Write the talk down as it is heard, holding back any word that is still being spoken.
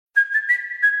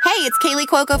it's Kaylee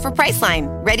Cuoco for Priceline.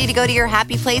 Ready to go to your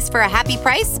happy place for a happy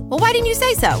price? Well, why didn't you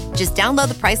say so? Just download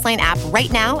the Priceline app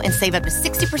right now and save up to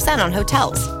 60% on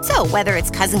hotels. So whether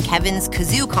it's Cousin Kevin's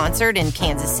Kazoo Concert in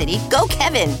Kansas City, go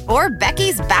Kevin, or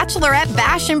Becky's Bachelorette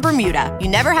Bash in Bermuda, you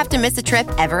never have to miss a trip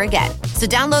ever again. So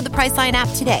download the Priceline app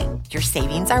today. Your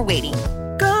savings are waiting.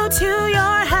 Go to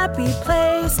your happy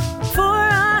place for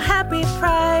a happy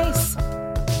price.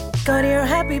 Go to your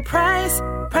happy price,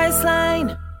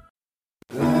 Priceline.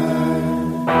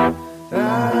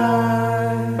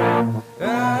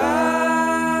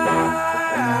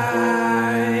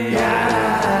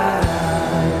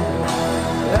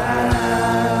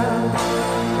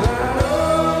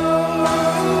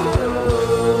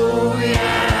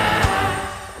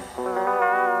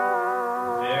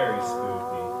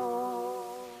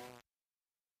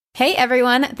 Hey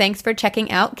everyone, thanks for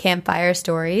checking out Campfire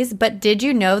Stories, but did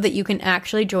you know that you can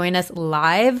actually join us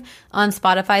live on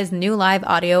Spotify's new live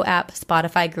audio app,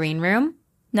 Spotify Green Room?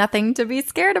 Nothing to be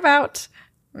scared about.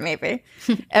 Maybe.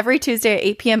 Every Tuesday at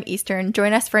 8 p.m. Eastern,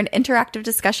 join us for an interactive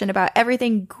discussion about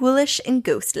everything ghoulish and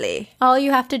ghostly. All you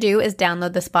have to do is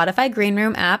download the Spotify Green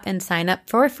Room app and sign up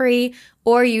for free,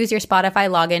 or use your Spotify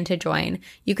login to join.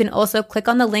 You can also click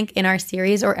on the link in our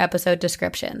series or episode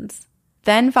descriptions.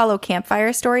 Then follow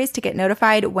Campfire Stories to get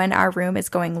notified when our room is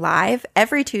going live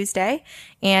every Tuesday,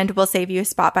 and we'll save you a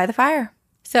spot by the fire.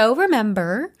 So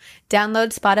remember,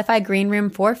 download Spotify Green Room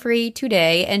for free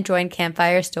today and join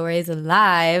Campfire Stories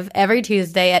live every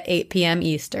Tuesday at 8 p.m.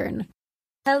 Eastern.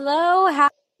 Hello,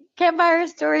 happy Campfire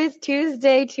Stories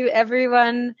Tuesday to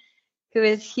everyone who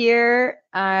is here.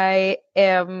 I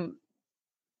am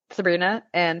Sabrina,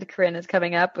 and Corinne is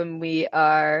coming up, and we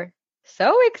are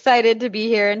so excited to be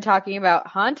here and talking about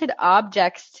haunted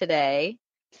objects today.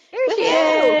 Here she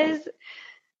is.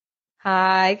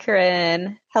 Hi,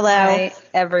 Corinne. Hello. Hi,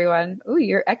 everyone. Ooh,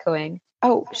 you're echoing.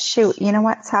 Oh, shoot. You know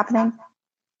what's happening?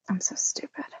 I'm so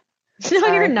stupid. No,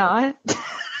 Sorry. you're not.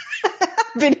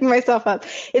 Beating myself up.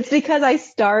 It's because I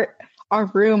start our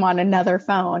room on another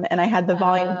phone and I had the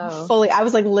volume fully. I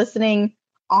was like listening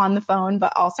on the phone,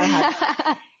 but also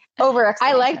had over.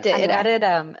 I liked it. Anyway. It added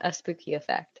a spooky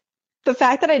effect. The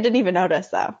fact that I didn't even notice,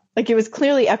 though, like it was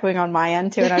clearly echoing on my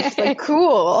end too, and I was just like,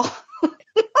 "Cool."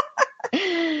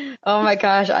 Oh my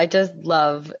gosh, I just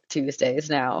love Tuesdays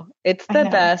now. It's the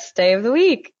best day of the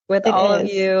week with all of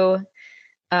you.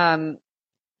 I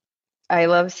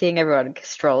love seeing everyone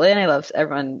stroll in. I love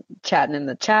everyone chatting in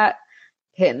the chat,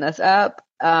 hitting us up.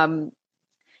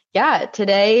 Yeah,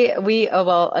 today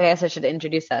I guess I should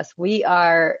introduce us. We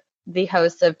are the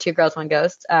hosts of Two Girls, One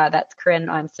Ghost. That's Corinne.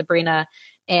 I'm Sabrina.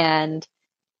 And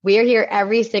we are here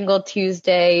every single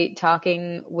Tuesday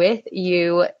talking with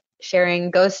you,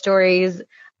 sharing ghost stories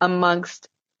amongst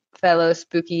fellow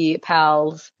spooky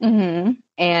pals. Mm-hmm.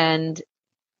 And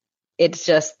it's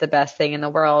just the best thing in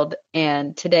the world.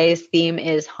 And today's theme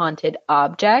is haunted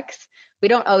objects. We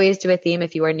don't always do a theme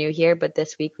if you are new here, but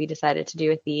this week we decided to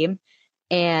do a theme.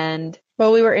 And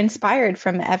well, we were inspired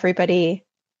from everybody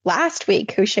last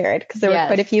week who shared, because there were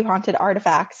quite a few haunted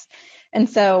artifacts. And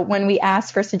so when we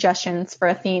asked for suggestions for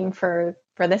a theme for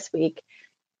this week,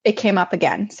 it came up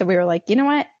again. So we were like, you know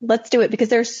what? Let's do it, because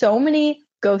there's so many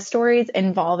ghost stories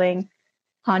involving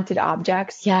haunted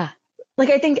objects. Yeah. Like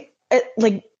I think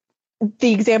like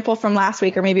the example from last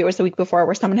week, or maybe it was the week before,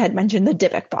 where someone had mentioned the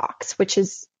Dybbuk box, which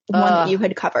is one that you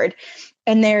had covered.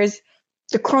 And there's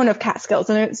the Crone of Catskills,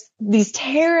 and there's these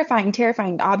terrifying,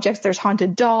 terrifying objects. There's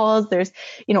haunted dolls. There's,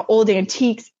 old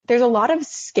antiques. There's a lot of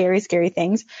scary, scary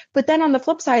things. But then on the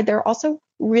flip side, there are also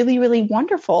really, really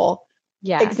wonderful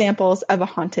examples of a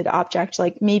haunted object.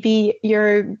 Like maybe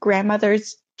your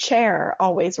grandmother's chair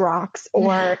always rocks,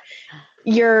 or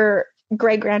your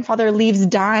great-grandfather leaves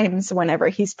dimes whenever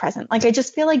he's present. Like, I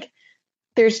just feel like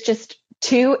there's just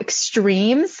two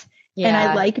extremes, and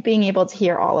I like being able to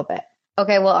hear all of it.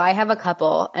 Okay, well, I have a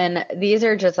couple, and these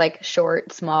are just like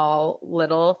short, small,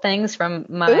 little things from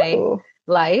my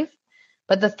life.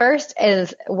 But the first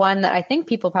is one that I think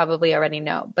people probably already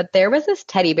know. But there was this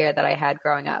teddy bear that I had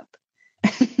growing up.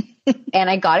 And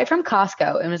I got it from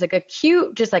Costco. It was like a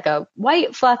cute, just like a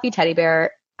white, fluffy teddy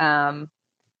bear. And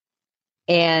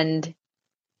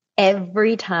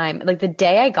every time, like the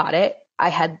day I got it, I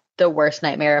had the worst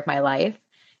nightmare of my life.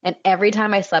 And every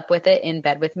time I slept with it in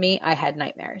bed with me, I had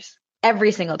nightmares.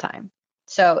 Every single time.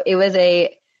 So it was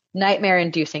a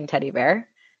nightmare-inducing teddy bear.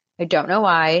 I don't know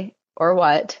why or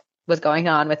what was going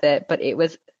on with it, but it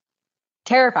was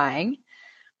terrifying.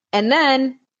 And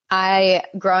then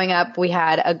growing up, we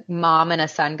had a mom and a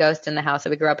son ghost in the house that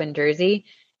we grew up in Jersey.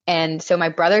 And so my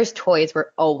brother's toys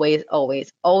were always,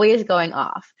 always, always going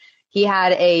off. he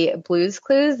had a Blue's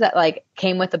Clues that like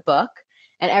came with a book.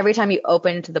 And every time you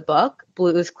opened the book,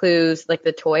 Blue's Clues, like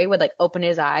the toy would like open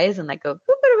his eyes and like go,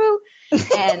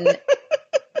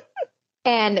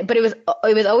 and, but it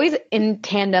was always in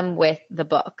tandem with the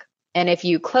book. And if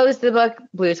you closed the book,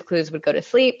 Blue's Clues would go to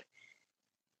sleep.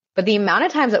 But the amount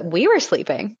of times that we were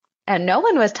sleeping and no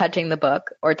one was touching the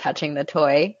book or touching the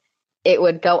toy, it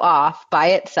would go off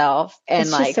by itself. And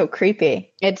it's like, just so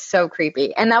creepy. It's so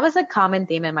creepy. And that was a common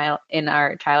theme in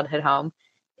our childhood home,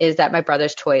 is that my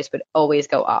brother's toys would always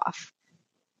go off.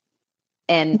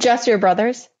 And just your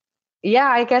brothers? Yeah,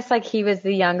 I guess like he was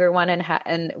the younger one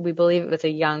and we believe it was a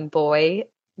young boy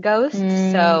ghost.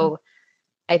 So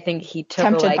I think he took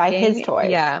tempted a liking. by his toys.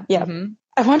 Yeah. Yeah. Mm-hmm.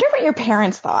 I wonder what your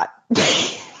parents thought.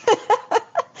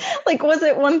 Like, was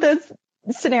it one of those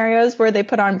scenarios where they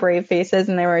put on brave faces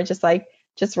and they were just like,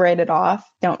 just write it off,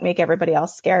 don't make everybody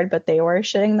else scared, but they were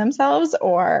shitting themselves?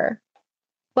 Or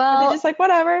were they just like,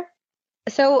 whatever?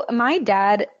 So my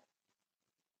dad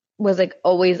was like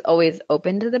always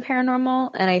open to the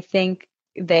paranormal. And I think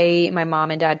my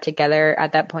mom and dad together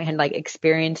at that point had like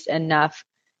experienced enough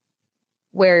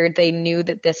where they knew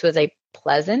that this was a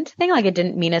pleasant thing. Like it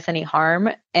didn't mean us any harm.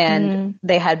 And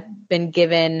they had been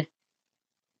given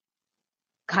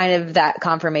kind of that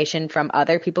confirmation from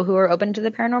other people who were open to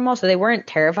the paranormal. So they weren't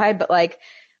terrified, but like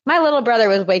my little brother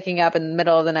was waking up in the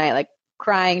middle of the night, like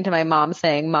crying to my mom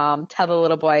saying, "Mom, tell the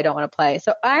little boy I don't want to play."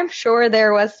 So I'm sure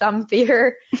there was some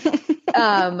fear.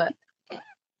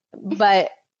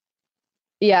 But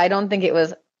yeah, I don't think it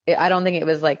was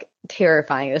like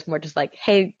terrifying. It was more just like,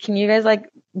 "Hey, can you guys like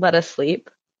let us sleep?"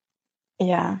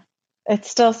 Yeah.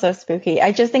 It's still so spooky.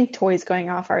 I just think toys going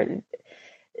off are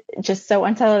just so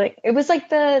unsettling. It was like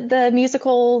the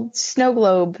musical Snow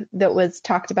Globe that was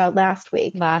talked about last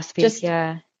week. Just,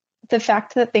 yeah. The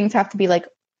fact that things have to be like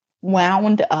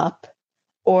wound up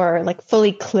or like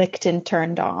fully clicked and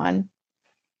turned on.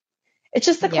 It's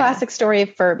just the classic story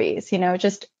of Furbies, you know,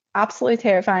 just absolutely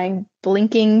terrifying,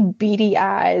 blinking, beady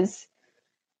eyes.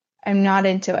 I'm not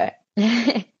into it.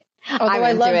 I'm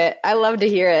into it. I love to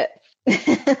hear it.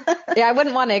 Yeah, I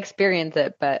wouldn't want to experience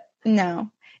it, but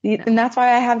no. And that's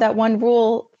why I have that one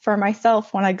rule for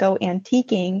myself when I go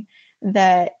antiquing,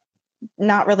 that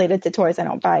not related to toys. I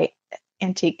don't buy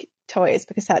antique toys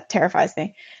because that terrifies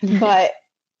me. But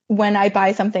when I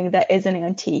buy something that is an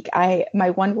antique, my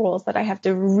one rule is that I have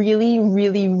to really,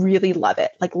 really, really love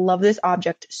it. Like love this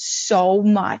object so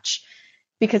much,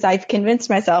 because I've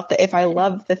convinced myself that if I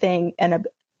love the thing and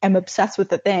am obsessed with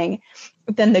the thing,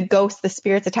 then the ghosts, the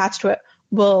spirits attached to it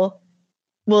will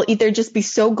either just be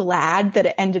so glad that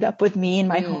it ended up with me in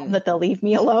my home that they'll leave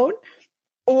me alone,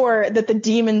 or that the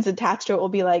demons attached to it will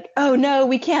be like, "Oh no,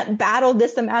 we can't battle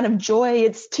this amount of joy.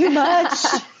 It's too much."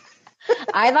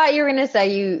 I thought you were going to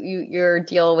say your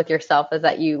deal with yourself is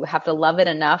that you have to love it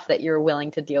enough that you're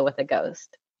willing to deal with a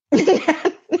ghost.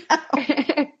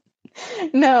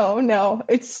 No.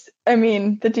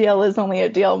 The deal is only a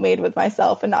deal made with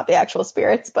myself and not the actual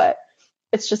spirits, but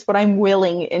it's just what I'm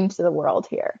willing into the world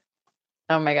here.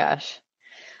 Oh my gosh.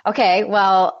 Okay,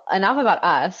 well, enough about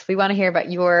us. We want to hear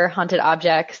about your haunted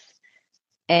objects,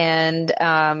 and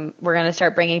we're going to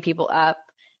start bringing people up.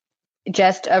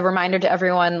 Just a reminder to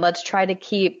everyone, let's try to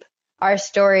keep our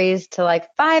stories to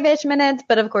like 5-ish minutes,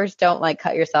 but of course don't like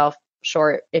cut yourself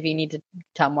short. If you need to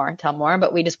tell more,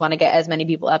 but we just want to get as many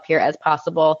people up here as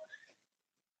possible.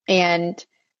 And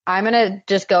I'm going to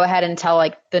just go ahead and tell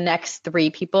like the next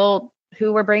 3 people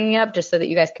who we're bringing up, just so that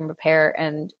you guys can prepare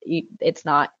and it's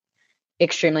not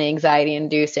extremely anxiety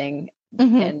inducing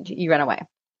and you run away.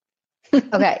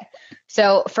 Okay.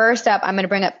 So first up, I'm going to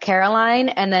bring up Caroline.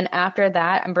 And then after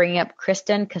that, I'm bringing up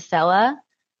Kristen Casella,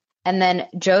 and then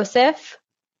Joseph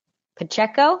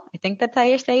Pacheco. I think that's how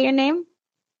you say your name.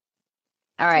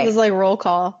 All right. This is like roll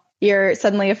call. You're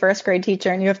suddenly a first grade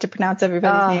teacher and you have to pronounce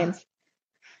everybody's names.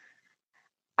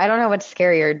 I don't know what's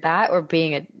scarier, that or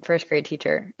being a first grade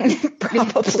teacher.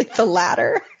 Probably the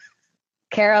latter.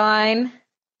 Caroline.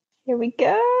 Here we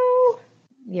go.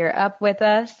 You're up with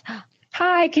us.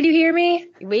 Hi, can you hear me?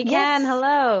 We can. Yes.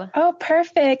 Hello. Oh,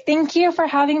 perfect. Thank you for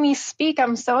having me speak.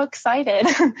 I'm so excited.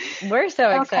 We're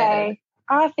so excited. Okay.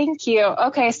 Oh, thank you.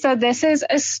 Okay, so this is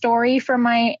a story from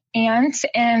my aunt,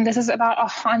 and this is about a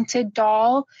haunted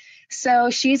doll. So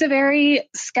she's a very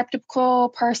skeptical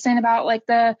person about like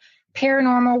the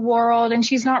paranormal world, and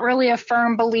she's not really a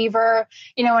firm believer.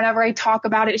 You know, whenever I talk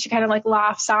about it, she kind of like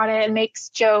laughs at it and makes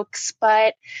jokes,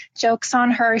 but jokes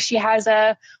on her. She has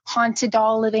a haunted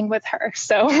doll living with her.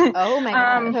 So, oh my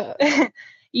God.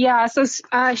 Yeah. So,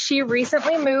 she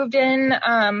recently moved in,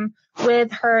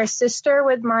 with her sister,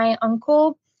 with my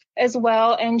uncle. as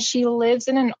well. And she lives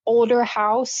in an older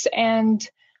house. And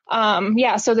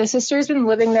so the sister's been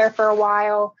living there for a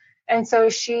while. And so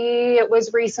she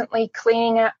was recently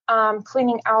cleaning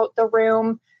out the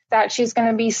room that she's going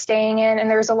to be staying in. And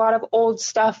there's a lot of old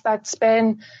stuff that's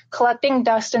been collecting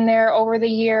dust in there over the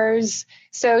years.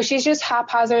 So she's just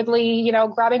haphazardly,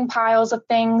 grabbing piles of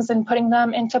things and putting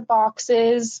them into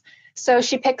boxes. So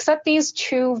she picks up these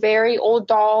 2 very old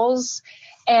dolls,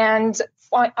 and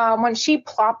when she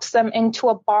plops them into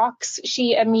a box,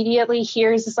 she immediately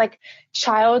hears this like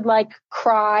childlike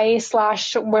cry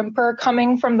 / whimper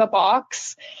coming from the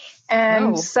box.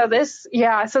 And so this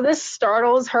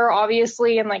startles her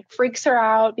obviously and like freaks her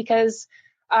out because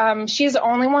she's the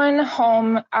only one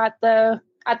home at the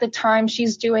time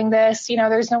she's doing this.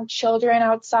 There's no children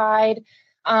outside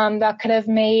that could have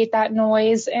made that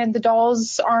noise, and the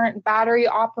dolls aren't battery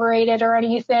operated or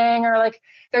anything, or like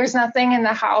there's nothing in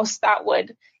the house that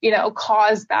would,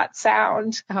 cause that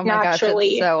sound oh my naturally.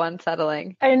 Gosh, it's so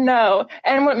unsettling. I know.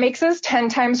 And what makes this 10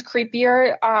 times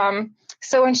creepier,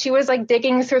 so when she was like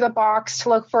digging through the box to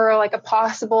look for like a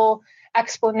possible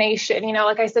explanation,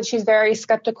 like I said, she's very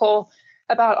skeptical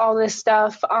about all this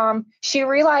stuff. She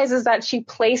realizes that she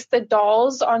placed the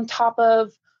dolls on top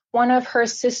of one of her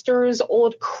sister's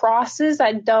old crosses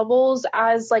that doubles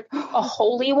as like a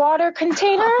holy water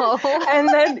container. And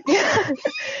then,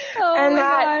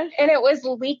 and it was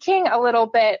leaking a little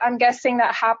bit. I'm guessing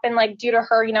that happened like due to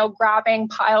her, grabbing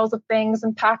piles of things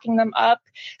and packing them up.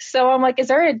 So I'm like, is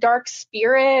there a dark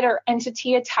spirit or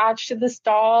entity attached to this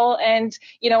doll? And,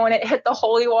 when it hit the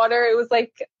holy water, it was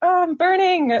like, oh, I'm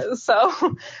burning.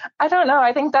 So I don't know.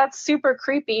 I think that's super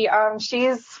creepy.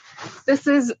 This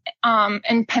is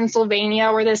in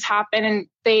Pennsylvania where this happened, and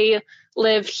they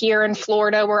live here in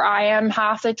Florida where I am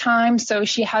half the time. So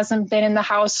she hasn't been in the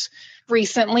house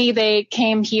recently. They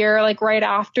came here like right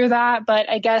after that. But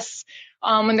I guess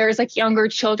when there's like younger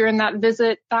children that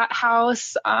visit that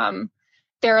house,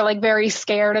 they're like very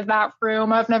scared of that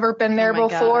room. I've never been there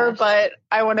before, but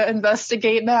I want to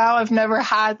investigate now. I've never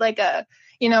had like a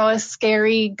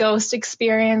scary ghost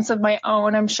experience of my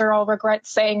own. I'm sure I'll regret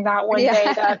saying that one day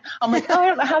that I'm like, I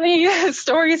don't have any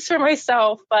stories for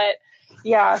myself, but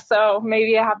yeah, so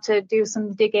maybe I have to do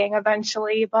some digging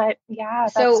eventually, but yeah,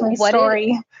 that's my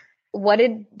story. What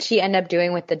did she end up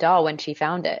doing with the doll when she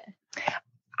found it?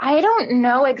 I don't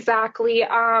know exactly.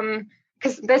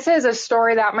 Because this is a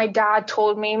story that my dad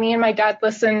told me. Me and my dad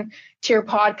listen to your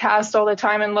podcast all the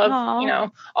time and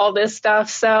love, all this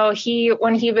stuff. So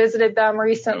when he visited them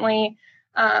recently,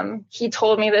 he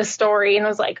told me this story and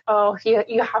was like, oh,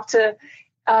 you have to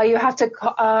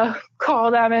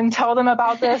call them and tell them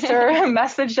about this or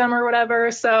message them or whatever.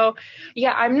 So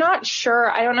yeah, I'm not sure.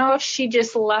 I don't know if she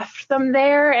just left them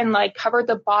there and like covered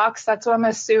the box. That's what I'm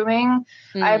assuming.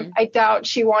 I doubt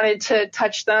she wanted to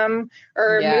touch them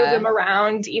or move them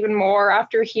around even more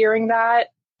after hearing that.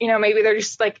 Maybe they're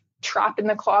just like trapped in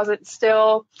the closet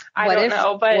still. I don't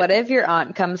know. But what if your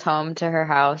aunt comes home to her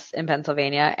house in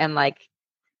Pennsylvania and like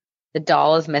the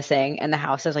doll is missing and the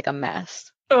house is like a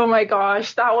mess? Oh my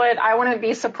gosh, I wouldn't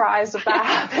be surprised if that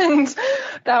happened.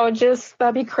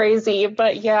 That'd be crazy.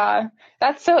 But yeah,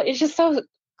 it's just so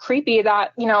creepy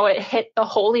that, it hit the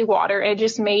holy water and it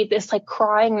just made this like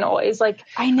crying noise. Like,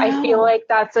 I feel like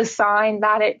that's a sign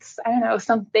that it's, I don't know,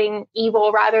 something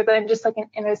evil rather than just like an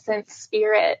innocent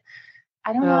spirit.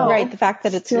 I don't know. Right. The fact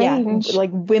that it's like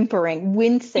whimpering,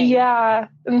 wincing. Yeah.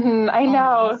 Mm-hmm, I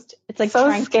know. It's like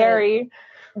so scary.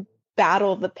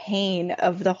 Battle the pain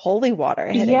of the holy water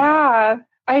hitting. Yeah,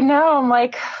 I know. I'm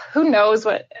like, who knows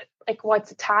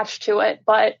what's attached to it,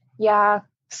 but yeah,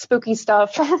 spooky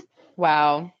stuff.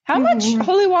 Wow. How much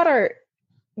holy water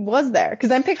was there?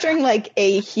 Because I'm picturing like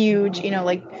a huge,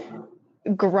 like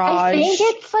garage. I think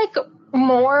it's like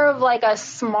more of like a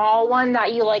small one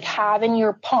that you like have in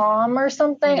your palm or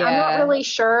something. Yeah. I'm not really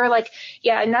sure. Like,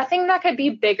 yeah, nothing that could be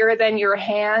bigger than your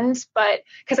hands, but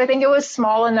because I think it was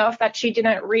small enough that she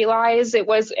didn't realize it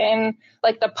was in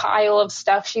like the pile of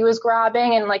stuff she was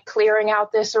grabbing and like clearing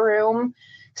out this room.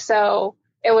 So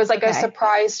it was like a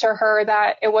surprise to her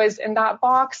that it was in that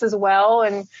box as well.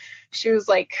 And she was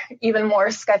like even more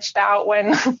sketched out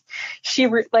when she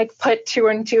put 2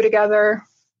 and 2 together.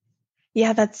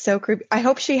 Yeah, that's so creepy. I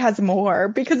hope she has more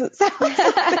because it sounds like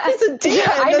there's a demon.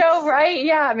 I know, right?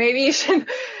 Yeah, maybe you should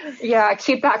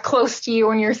keep that close to you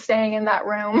when you're staying in that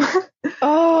room.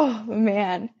 Oh,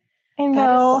 man. I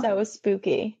know. That is so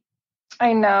spooky.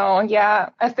 I know, yeah.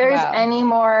 If there's any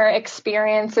more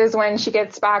experiences when she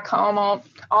gets back home,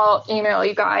 I'll email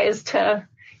you guys to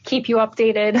keep you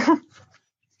updated.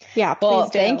 Yeah, please Well,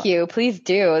 do. thank you. Please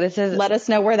do. Let us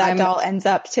know where that doll ends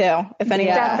up too. If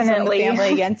anyone in the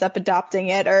family ends up adopting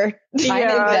it or I'm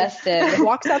invested.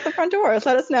 walks out the front door,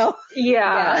 let us know.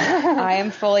 Yeah. I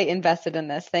am fully invested in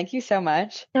this. Thank you so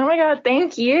much. Oh my God,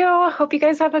 thank you. Hope you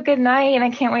guys have a good night, and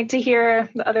I can't wait to hear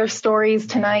the other stories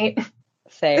tonight.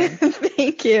 Same.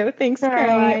 Thank you. Thanks,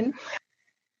 Caroline.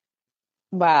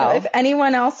 Wow. So if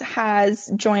anyone else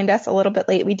has joined us a little bit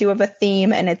late, we do have a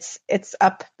theme, and it's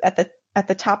up at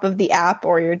the top of the app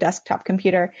or your desktop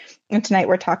computer. And tonight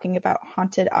we're talking about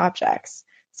haunted objects.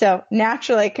 So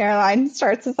naturally, Caroline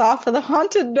starts us off with a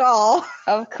haunted doll.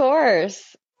 Of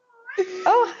course.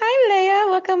 Oh, hi, Leia.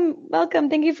 Welcome.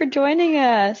 Thank you for joining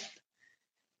us.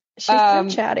 She's so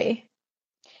chatty.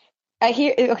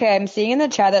 I'm seeing in the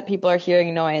chat that people are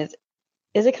hearing noise.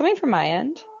 Is it coming from my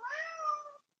end?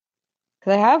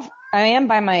 Because I am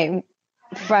by my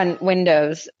front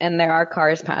windows and there are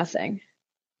cars passing.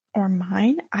 Or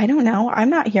mine? I don't know. I'm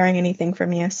not hearing anything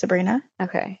from you, Sabrina.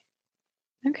 Okay.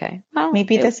 Well,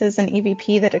 maybe this is an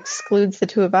EVP that excludes the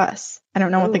two of us. I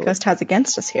don't know what the ghost has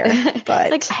against us here,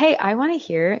 but like, hey, I want to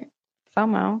hear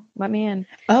FOMO. Let me in.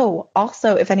 Oh,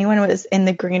 also, if anyone was in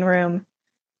the green room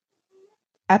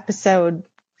episode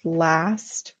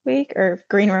last week or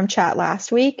green room chat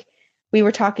last week, we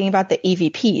were talking about the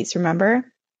EVPs, remember?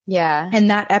 Yeah.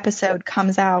 And that episode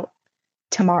comes out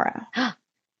tomorrow.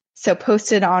 So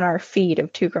posted on our feed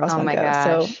of Two Girls One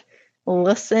Go. So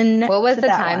listen. What was the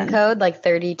time one. code? Like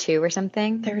 32 or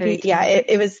something? 30. Yeah,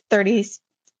 it was 30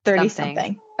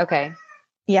 something. Okay.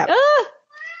 Yep.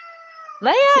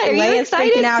 Leia, are you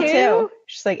excited freaking out too?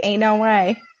 She's like, ain't no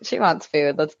way. She wants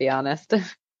food. Let's be honest.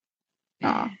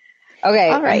 Aw. Okay.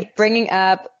 All right. I'm bringing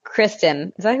up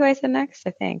Kristen. Is that who I said next?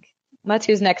 I think. That's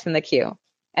who's next in the queue.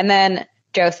 And then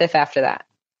Joseph after that.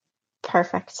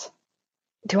 Perfect.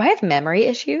 Do I have memory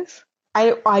issues?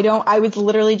 I don't. I was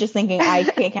literally just thinking I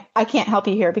can't help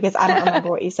you here because I don't remember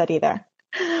what you said either.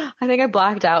 I think I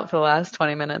blacked out for the last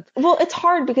 20 minutes. Well, it's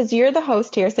hard because you're the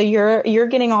host here, so you're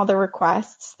getting all the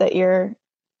requests that you're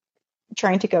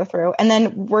trying to go through, and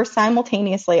then we're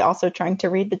simultaneously also trying to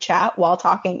read the chat while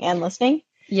talking and listening.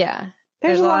 Yeah,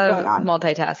 there's a lot going on.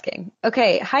 Multitasking.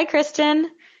 Okay, hi Kristen.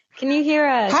 Can you hear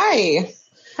us? Hi.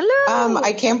 Hello.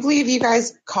 I can't believe you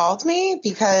guys called me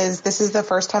because this is the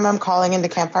first time I'm calling into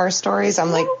Campfire Stories.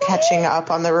 I'm like catching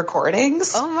up on the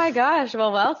recordings. Oh my gosh.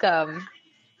 Well, welcome.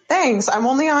 Thanks. I'm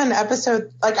only on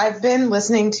episode, I've been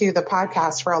listening to the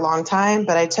podcast for a long time,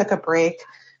 but I took a break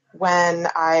when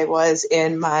I was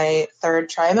in my third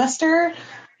trimester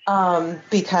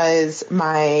because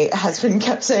my husband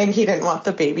kept saying he didn't want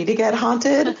the baby to get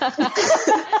haunted.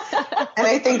 And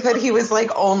I think that he was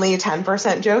only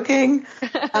 10% joking.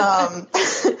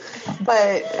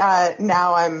 But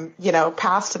now I'm,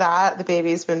 past that. The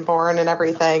baby's been born and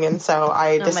everything. And so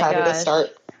I decided to start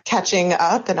catching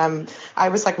up. And I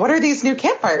was like, what are these new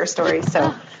Campfire Stories?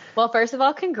 So, well, first of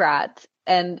all, congrats.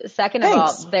 And second of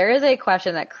all, there is a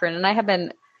question that Corinne and I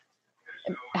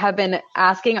have been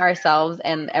asking ourselves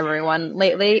and everyone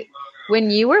lately.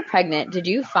 When you were pregnant, did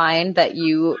you find that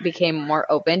you became more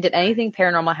open? Did anything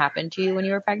paranormal happen to you when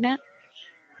you were pregnant?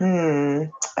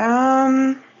 No,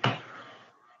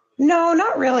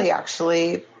 not really,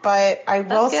 actually. But I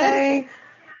will say,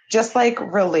 just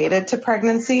related to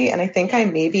pregnancy, and I think I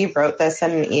maybe wrote this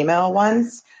in an email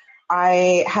once.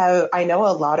 I know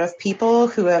a lot of people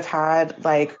who have had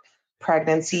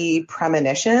pregnancy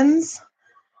premonitions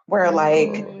where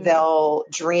they'll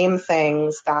dream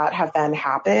things that have then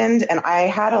happened. And I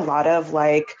had a lot of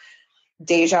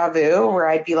deja vu where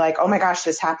I'd be like, oh my gosh,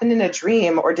 this happened in a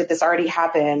dream, or did this already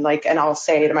happen? And I'll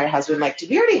say to my husband, did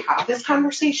we already have this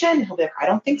conversation? And he'll be like, I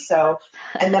don't think so.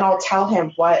 And then I'll tell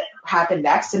him what happened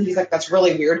next. And he's like, that's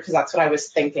really weird because that's what I was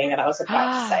thinking. And I was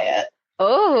about to say it.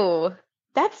 Oh,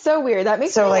 that's so weird. That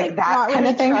makes so me that kind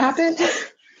of thing happened.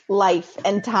 Life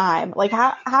and time.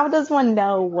 How does one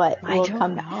know what will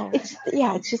come? Know. It's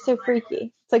just so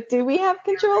freaky. It's do we have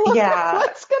control of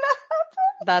what's gonna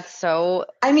happen? That's so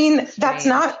strange. It's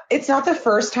not the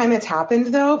first time it's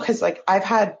happened though, because I've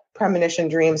had premonition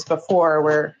dreams before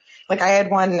where I had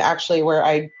one actually where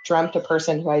I dreamt a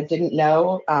person who I didn't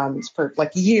know for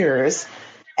years,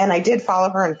 and I did follow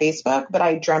her on Facebook, but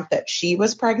I dreamt that she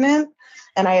was pregnant.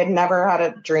 And I had never had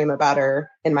a dream about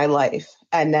her in my life.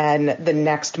 And then the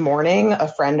next morning, a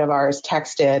friend of ours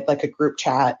texted a group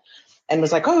chat and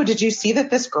was like, oh, did you see that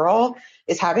this girl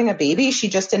is having a baby? She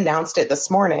just announced it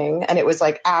this morning. And it was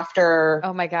after,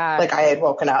 oh my God, I had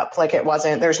woken up. It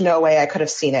wasn't, there's no way I could have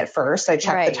seen it first. I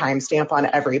checked the timestamp on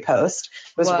every post.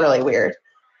 It was really weird.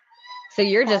 So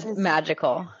you're just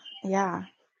magical. Yeah.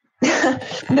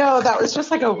 No, that was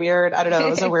just like a weird, I don't know, it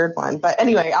was a weird one. But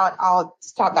anyway, I'll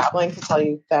stop babbling to tell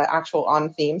you the actual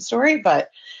on theme story. But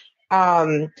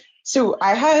so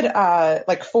I had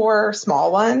like 4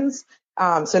 small ones.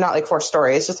 So not like 4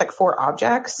 stories, just like 4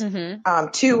 objects.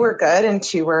 2 were good and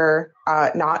 2 were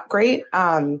not great.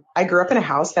 I grew up in a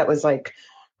house that was like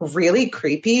really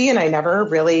creepy, and I never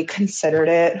really considered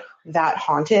it that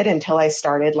haunted until I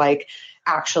started like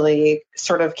actually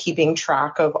sort of keeping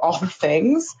track of all the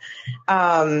things.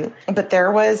 But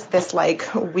there was this like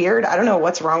weird, I don't know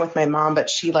what's wrong with my mom, but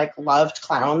she like loved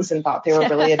clowns and thought they were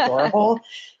really adorable.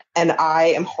 And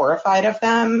I am horrified of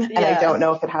them. And I don't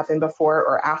know if it happened before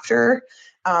or after.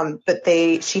 But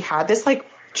she had this like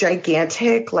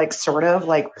gigantic, like sort of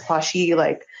like plushy,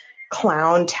 like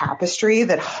clown tapestry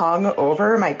that hung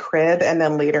over my crib and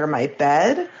then later my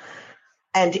bed.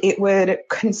 And it would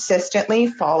consistently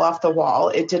fall off the wall.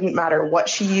 It didn't matter what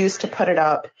she used to put it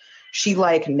up. She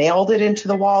like nailed it into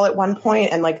the wall at one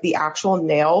point, and like the actual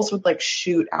nails would like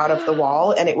shoot out of the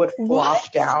wall and it would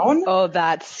flop down. Oh,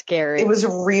 that's scary. It was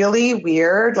really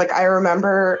weird. Like I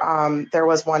remember there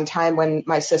was one time when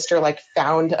my sister like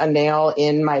found a nail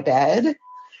in my bed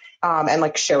and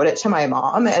like showed it to my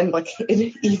mom, and like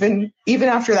even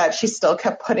after that she still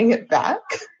kept putting it back.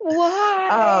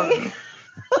 Why?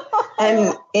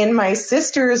 And in my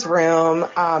sister's room,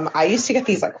 I used to get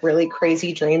these like really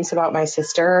crazy dreams about my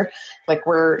sister, like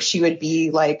where she would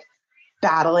be like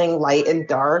battling light and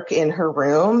dark in her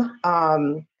room.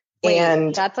 Wait,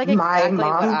 and that's like my exactly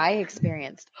mom, what I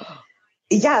experienced.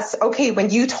 Yes. Okay. When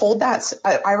you told that,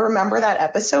 I remember that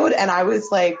episode, and I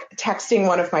was like texting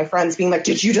one of my friends being like,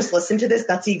 did you just listen to this?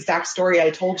 That's the exact story I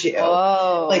told you.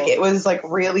 Oh. Like it was like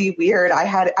really weird.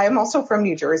 I'm also from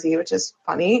New Jersey, which is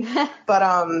funny,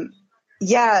 but,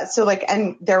 yeah. So like,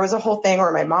 and there was a whole thing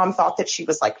where my mom thought that she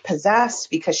was like possessed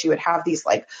because she would have these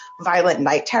like violent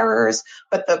night terrors.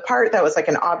 But the part that was like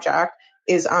an object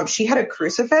is she had a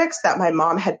crucifix that my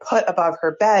mom had put above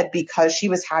her bed because she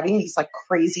was having these like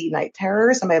crazy night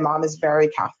terrors. And my mom is very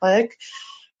Catholic.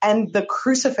 And the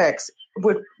crucifix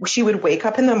she would wake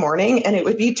up in the morning and it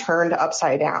would be turned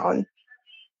upside down.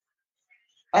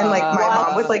 And like my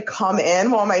mom would like come in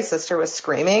while my sister was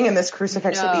screaming, and this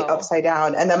crucifix would be upside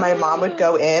down. And then my mom would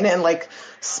go in and like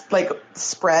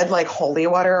spread like holy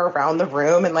water around the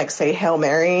room and like say Hail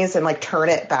Marys and like turn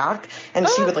it back. And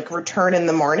she would like return in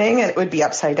the morning and it would be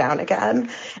upside down again.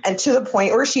 And to the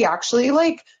point where she actually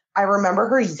like, I remember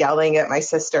her yelling at my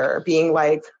sister being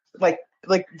like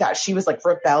that she was like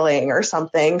rebelling or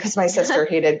something, because my sister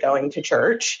hated going to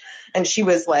church, and she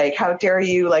was like, how dare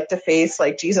you like deface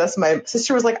like Jesus. My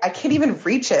sister was like, I can't even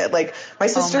reach it. Like my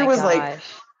sister was like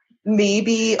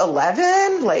maybe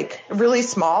 11, like really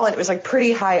small, and it was like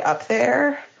pretty high up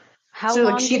there. How so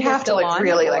long like she'd have to like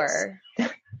really for?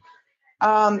 Like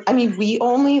I mean, we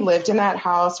only lived in that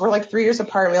house. We're like 3 years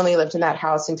apart. We only lived in that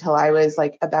house until I was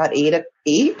like about 8.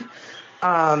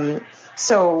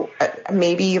 So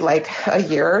maybe like a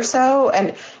year or so.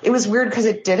 And it was weird because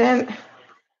it did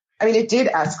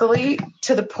escalate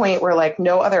to the point where like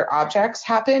no other objects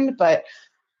happened. But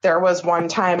there was one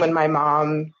time when my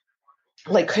mom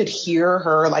like could hear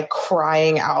her like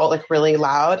crying out like really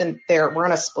loud, and we're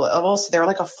on a split level. So they're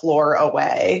like a floor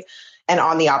away and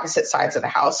on the opposite sides of the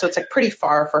house. So it's like pretty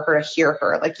far for her to hear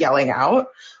her like yelling out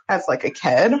as like a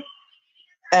kid.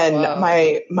 And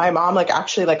my mom like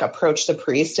actually like approached the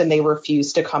priest, and they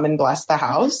refused to come and bless the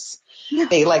house.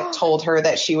 They like told her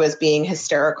that she was being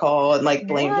hysterical and like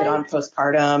blamed it on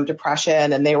postpartum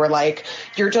depression. And they were like,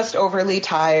 you're just overly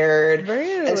tired.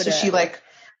 Rude. And so she like,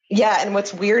 yeah. And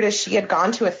what's weird is she had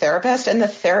gone to a therapist, and the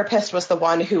therapist was the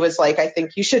one who was like, I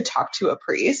think you should talk to a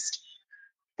priest.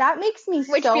 That makes me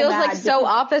Which feels like so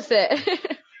opposite.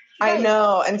 I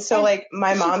know. And so like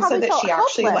my mom said that she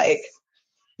actually like,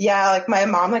 yeah, like my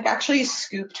mom like actually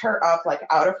scooped her up like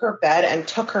out of her bed and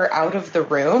took her out of the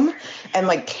room and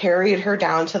like carried her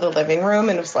down to the living room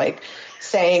and was like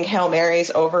saying Hail Marys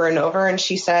over and over. And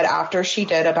she said after she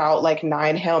did about like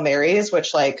 9 Hail Marys,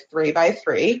 which like 3 by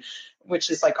 3, which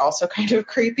is like also kind of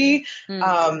creepy.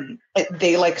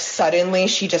 They like suddenly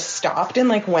she just stopped and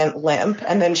like went limp.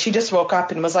 And then she just woke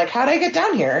up and was like, how'd I get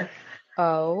down here?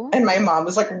 Oh. And my mom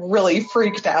was like really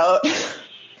freaked out.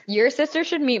 Your sister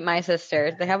should meet my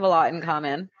sister. They have a lot in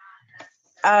common.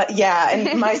 Yeah.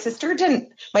 And my sister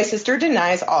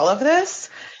denies all of this.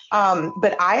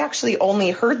 But I actually only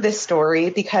heard this story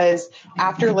because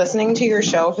after listening to your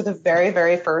show for the very,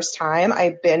 very first time,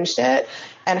 I binged it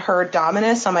and heard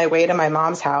Dominus on my way to my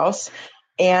mom's house.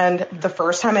 And the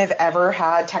first time I've ever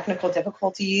had technical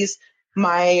difficulties,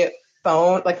 my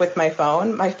phone, like with my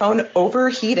phone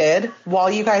overheated while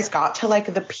you guys got to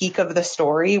like the peak of the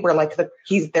story where like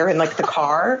they're in like the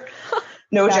car.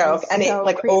 No joke. And so it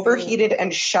like crazy. Overheated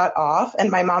and shut off. And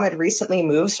my mom had recently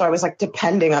moved. So I was like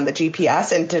depending on the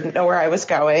GPS and didn't know where I was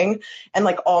going and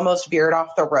like almost veered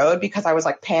off the road because I was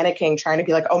like panicking, trying to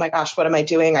be like, oh my gosh, what am I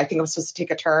doing? I think I'm supposed to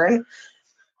take a turn.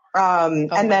 And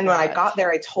then when I got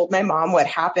there, I told my mom what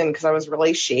happened because I was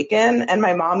really shaken. And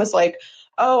my mom was like,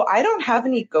 oh, I don't have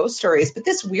any ghost stories, but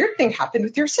this weird thing happened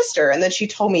with your sister. And then she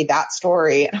told me that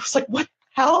story. And I was like, what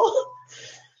the hell?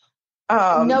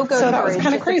 No ghost so that was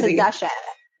kind of crazy. Possession.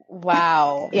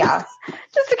 Wow. Yeah.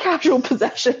 Just a casual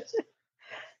possession.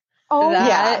 Oh,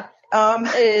 that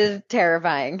is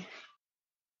terrifying.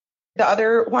 The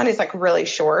other one is like really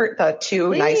short, the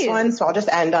two nice ones. So I'll just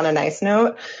end on a nice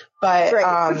note. But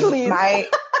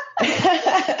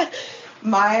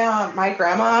my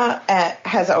grandma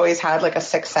has always had like a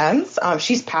sixth sense.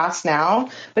 She's passed now,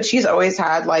 but she's always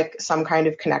had like some kind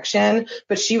of connection.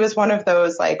 But she was one of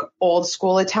those like old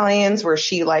school Italians where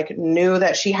she like knew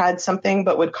that she had something,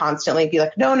 but would constantly be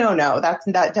like, no,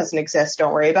 that doesn't exist.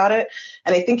 Don't worry about it.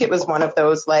 And I think it was one of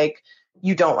those like,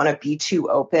 you don't want to be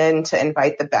too open to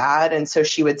invite the bad. And so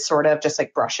she would sort of just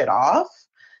like brush it off.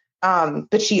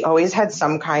 But she always had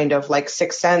some kind of like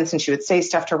sixth sense, and she would say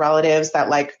stuff to relatives that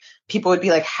like people would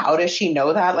be like, how does she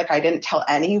know that? Like, I didn't tell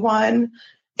anyone.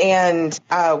 And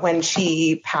when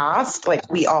she passed,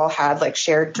 like we all had like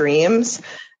shared dreams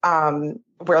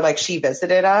where like she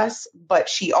visited us, but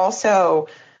she also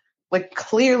like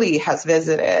clearly has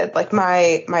visited. Like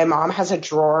my mom has a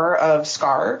drawer of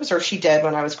scarves, or she did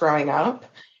when I was growing up.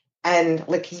 And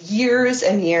like years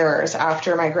and years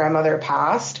after my grandmother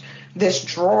passed, this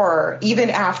drawer, even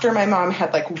after my mom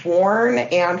had like worn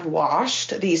and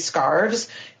washed these scarves,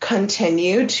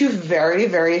 continued to very,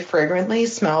 very frequently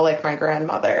smell like my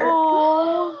grandmother.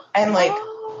 Aww. And like,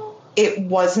 it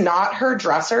was not her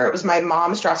dresser. It was my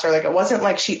mom's dresser. Like, it wasn't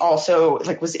like she also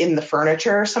like was in the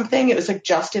furniture or something. It was like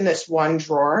just in this one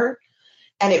drawer.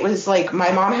 And it was like,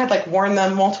 my mom had like worn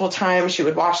them multiple times. She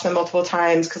would wash them multiple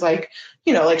times. Cause like,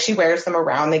 you know, like she wears them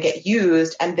around, they get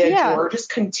used, and the drawer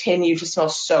just continued to smell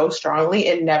so strongly.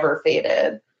 It never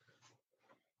faded.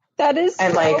 That is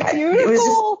and so like, beautiful. It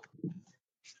was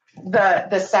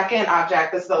just, the second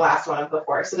object, this is the last one of the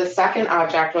four. So the second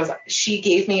object was, she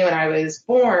gave me when I was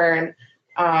born,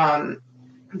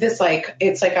 this like,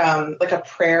 it's like a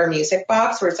prayer music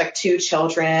box where it's like two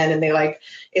children and they like,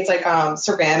 it's like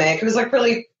ceramic. It was like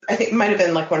really, I think it might have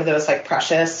been like one of those like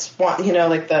precious one, you know,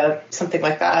 like the something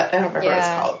like that. I don't remember what it's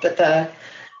called, but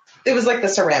it was like the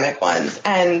ceramic ones,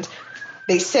 and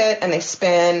they sit and they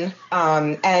spin.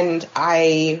 And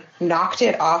I knocked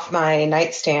it off my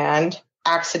nightstand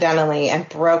accidentally and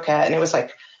broke it. And it was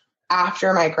like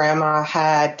after my grandma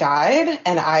had died,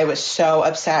 and I was so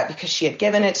upset because she had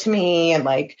given it to me. And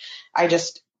like, I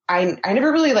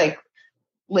never really like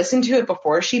listened to it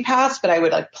before she passed, but I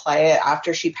would like play it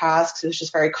after she passed because it was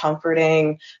just very comforting.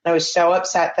 And I was so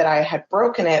upset that I had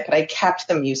broken it, but I kept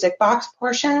the music box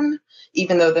portion,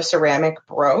 even though the ceramic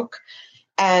broke.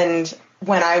 And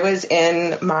when I was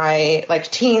in my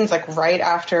like teens, like right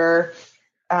after,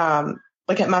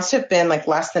 like it must have been like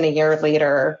less than a year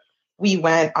later, we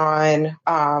went on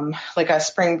like a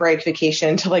spring break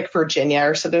vacation to like Virginia,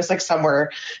 or so there's like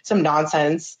somewhere, some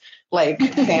nonsense, like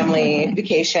family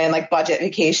vacation, like budget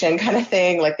vacation kind of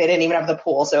thing. Like they didn't even have the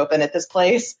pools open at this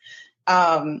place.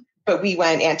 But we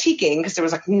went antiquing because there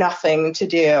was like nothing to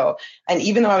do. And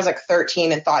even though I was like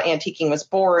 13 and thought antiquing was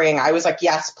boring, I was like,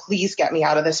 yes, please get me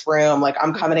out of this room. Like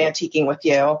I'm coming antiquing with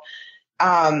you.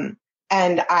 And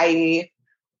I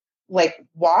like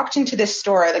walked into this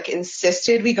store, I like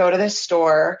insisted we go to this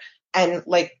store, and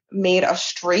like made a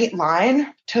straight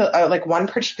line to like one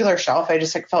particular shelf I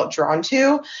just like felt drawn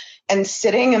to. And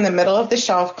sitting in the middle of the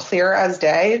shelf, clear as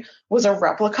day, was a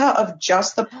replica of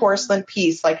just the porcelain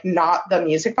piece, like not the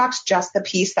music box, just the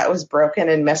piece that was broken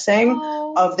and missing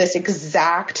of this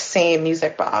exact same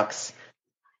music box.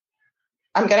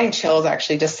 I'm getting chills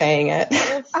actually just saying it.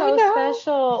 It's so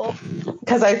special.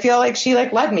 Because I feel like she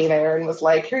like led me there and was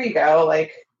like, here you go,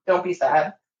 like, don't be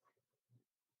sad.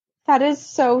 That is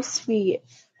so sweet.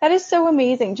 That is so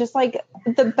amazing. Just like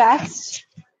the best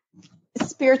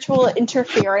spiritual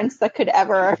interference that could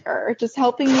ever occur. Just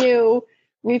helping you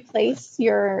replace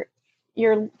your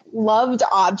loved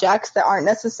objects that aren't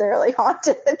necessarily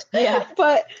haunted. Yeah.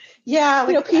 But yeah,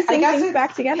 like, piecing things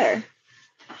back together.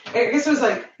 I guess it was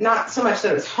like not so much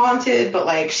that it was haunted, but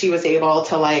like she was able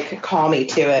to like call me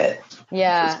to it.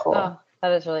 Yeah. Cool. Oh,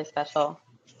 that is really special.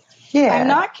 Yeah. I'm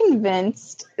not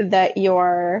convinced that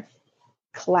your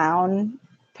clown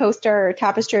poster or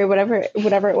tapestry or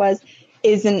whatever it was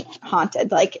isn't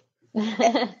haunted. Like,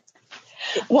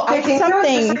 well, I think there was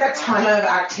just like a ton of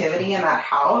activity in that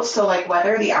house. So like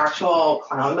whether the actual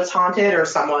clown was haunted or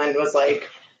someone was like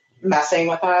messing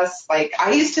with us, like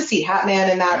I used to see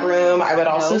Hatman in that room. I would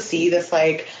also see this,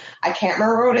 like, I can't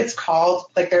remember what it's called.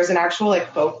 Like there's an actual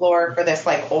like folklore for this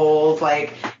like old,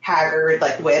 like haggard,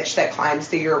 like witch that climbs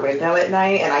through your window at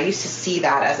night. And I used to see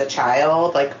that as a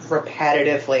child, like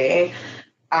repetitively.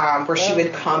 Where she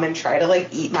would come and try to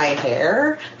like eat my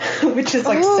hair, which is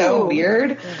like so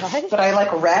weird. What? But I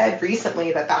like read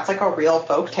recently that that's like a real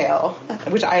folktale,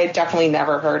 which I had definitely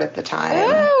never heard at the time.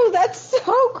 Oh, that's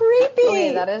so creepy.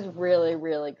 Okay, that is really,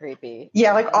 really creepy.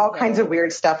 Yeah, like all kinds of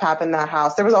weird stuff happened in that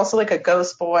house. There was also like a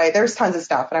ghost boy. There's tons of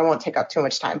stuff, and I won't take up too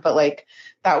much time. But like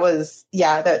that was,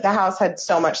 the house had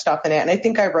so much stuff in it, and I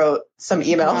think I wrote some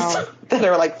emails that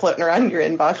are like floating around your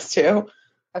inbox too.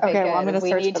 Okay, well, I'm going to search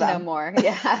for them. We need to know more.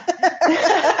 Yeah.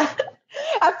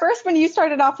 At first, when you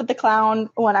started off with the clown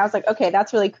one, I was like, okay,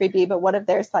 that's really creepy. But what if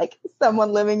there's like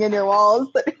someone living in your walls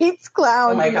that hates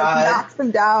clowns and like, knocks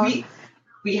them down?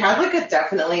 We had like a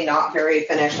definitely not very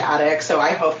finished attic, so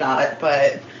I hope not.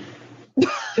 But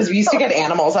because we used to get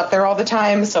animals up there all the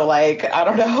time, so like I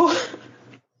don't know.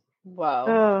 Wow.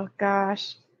 Oh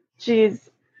gosh, jeez.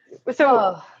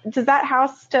 So does that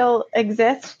house still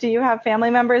exist? Do you have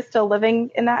family members still living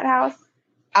in that house?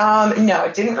 No,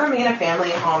 it didn't remain a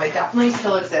family home. It definitely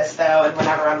still exists though. And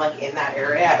whenever I'm like in that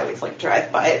area, I always like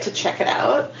drive by it to check it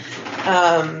out.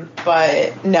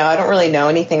 But no, I don't really know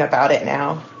anything about it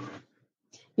now.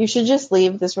 You should just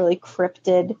leave this really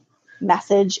cryptid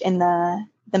message in the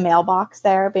mailbox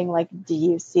there being like, do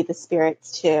you see the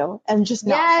spirits too? And just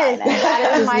not sign it.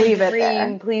 That is my leave dream. it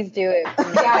there. Please do it.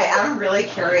 Yeah, I am really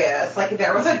curious. Like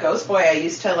there was a ghost boy I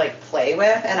used to like play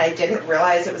with, and I didn't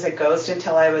realize it was a ghost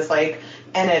until I was like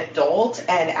an adult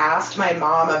and asked my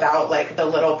mom about like the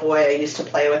little boy I used to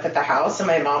play with at the house, and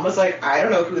my mom was like, I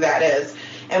don't know who that is.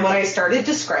 And when I started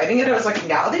describing it, I was like,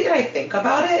 now that I think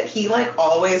about it, he like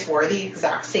always wore the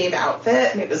exact same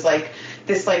outfit, and it was like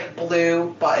this like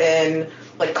blue button,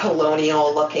 like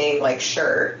colonial looking like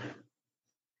shirt.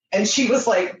 And she was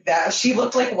like that. She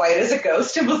looked like white as a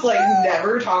ghost and was like,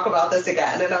 never talk about this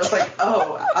again. And I was like,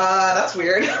 that's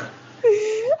weird.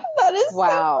 That is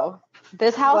wow.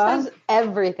 This house has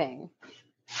everything.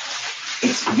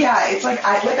 It's like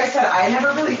I said, I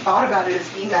never really thought about it as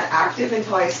being that active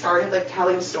until I started like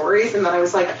telling stories, and then I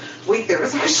was like, wait, there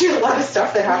was actually a lot of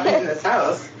stuff that happened in this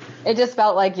house. It just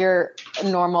felt like your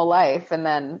normal life, and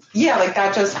then like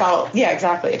that just felt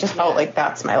exactly. It just felt like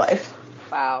that's my life.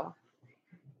 Wow.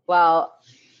 Well,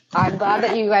 I'm glad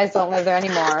that you guys don't live there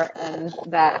anymore, and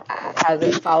that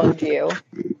hasn't followed you.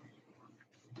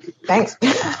 Thanks.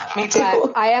 Me too.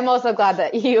 But I am also glad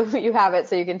that you have it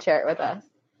so you can share it with us.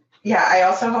 Yeah, I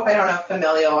also hope I don't have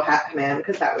familial Hatman,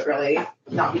 because that would really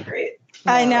not be great.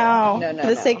 I know. No, For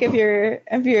the sake of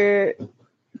your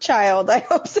child, I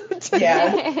hope so too.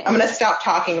 Yeah, I'm gonna stop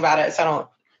talking about it so I don't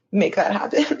make that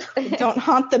happen. Don't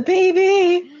haunt the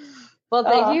baby. Well,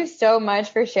 thank you so much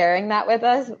for sharing that with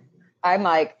us. I'm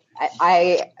like,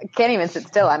 I can't even sit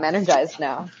still. I'm energized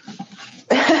now.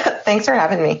 Thanks for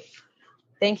having me.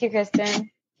 Thank you,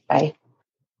 Kristen. Bye.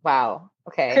 Wow.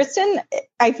 Okay. Kristen,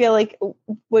 I feel like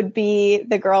would be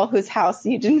the girl whose house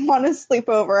you didn't want to sleep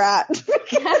over at because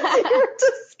you were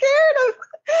just scared of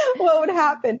what would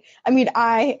happen. I mean,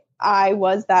 I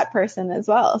was that person as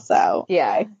well, so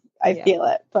yeah, I feel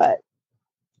it. But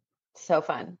so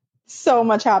fun, so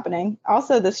much happening.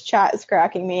 Also, this chat is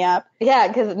cracking me up. Yeah,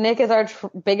 because Nick is our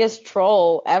biggest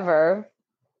troll ever.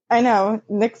 I know.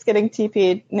 Nick's getting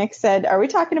TP'd. Nick said, are we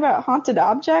talking about haunted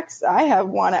objects? I have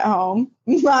one at home.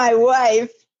 My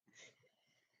wife.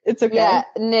 It's okay. Yeah,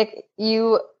 Nick,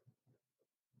 you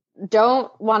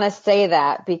don't want to say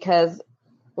that because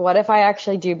what if I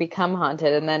actually do become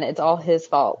haunted and then it's all his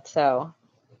fault, so.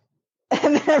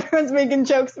 And then everyone's making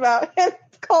jokes about him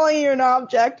calling you an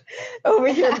object over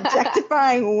here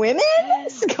objectifying women.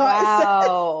 Scott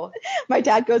wow. says. My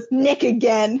dad goes, Nick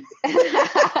again.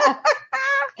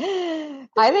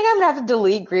 I think I'm going to have to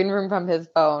delete Green Room from his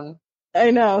phone. I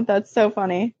know. That's so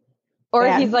funny.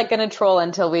 Or he's like going to troll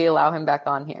until we allow him back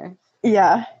on here.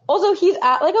 Yeah. Also, he's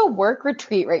at like a work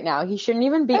retreat right now. He shouldn't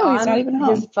even be on he's not even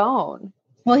home. His phone.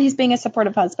 Well, he's being a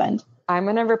supportive husband. I'm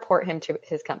going to report him to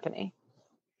his company.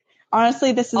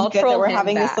 Honestly, this is good that we're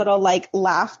having this little like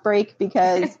laugh break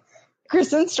because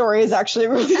Kristen's story has actually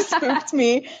really spooked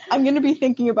me. I'm going to be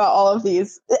thinking about all of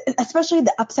these, especially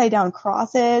the upside down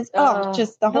crosses.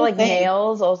 Just the whole like thing.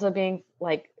 Nails also being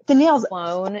like the nails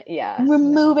flown. Yeah.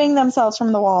 Removing themselves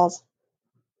from the walls.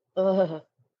 Ugh.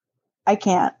 I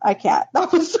can't.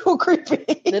 That was so creepy.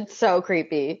 It's so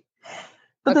creepy.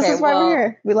 But this is why we're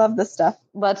here. We love this stuff.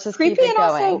 Let's just creepy keep it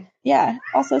and going.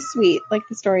 Also sweet, like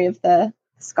the story of the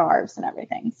scarves and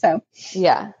everything. So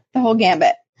yeah, the whole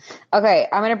gambit. Okay,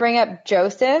 I'm gonna bring up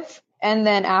Joseph, and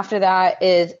then after that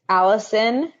is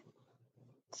Allison.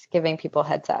 Just giving people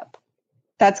heads up.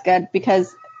 That's good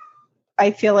because I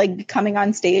feel like coming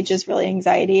on stage is really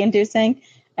anxiety inducing,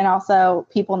 and also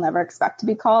people never expect to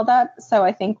be called up. So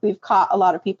I think we've caught a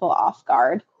lot of people off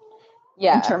guard.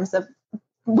 Yeah, in terms of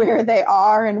where they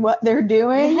are and what they're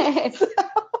doing.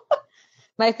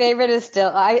 My favorite is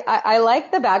still, I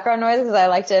like the background noise because I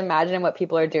like to imagine what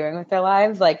people are doing with their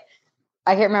lives. Like,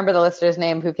 I can't remember the listener's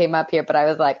name who came up here, but I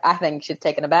was like, I think she's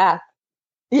taking a bath.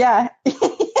 Yeah.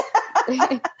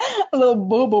 A little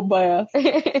bubble bath.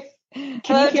 Can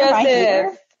Hello, you hear my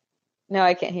heater? No,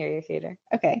 I can't hear your heater.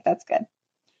 Okay, that's good.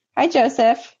 Hi,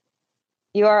 Joseph.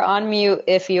 You are on mute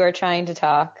if you are trying to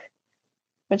talk.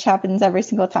 Which happens every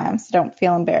single time, so don't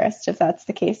feel embarrassed if that's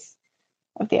the case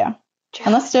with you.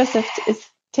 Unless Joseph is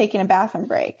taking a bathroom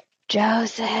break.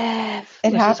 Joseph.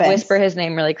 It happens. Just whisper his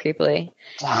name really creepily.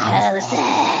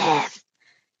 Joseph.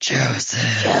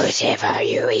 Joseph, are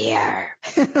you here?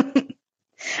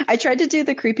 I tried to do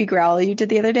the creepy growl you did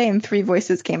the other day, and 3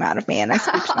 voices came out of me, and I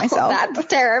spooked myself. That's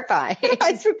terrifying.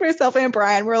 I spooked myself and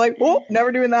Brian. We're like, oh,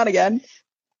 never doing that again.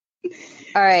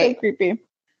 All right. So creepy.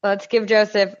 Let's give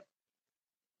Joseph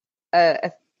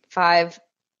a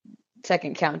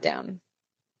 5-second countdown.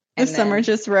 Summer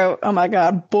just wrote, oh my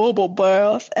God, bubble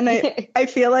bath. And I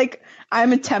feel like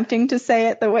I'm attempting to say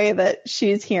it the way that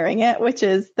she's hearing it, which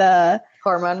is the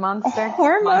hormone monster.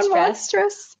 Hormone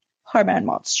monstrous.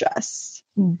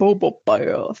 Bubble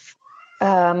bath.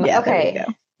 Okay.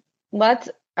 All right.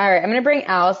 I'm going to bring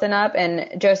Allison up,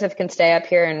 and Joseph can stay up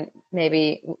here, and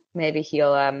maybe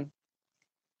he'll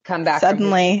come back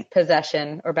suddenly from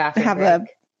possession or bathroom have break. a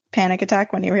panic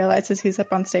attack when he realizes he's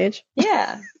up on stage.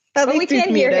 Yeah. But we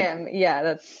can't hear him.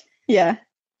 Yeah.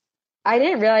 I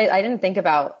didn't think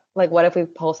about, like, what if we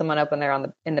pull someone up when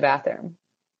they're in the bathroom?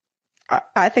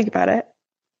 I think about it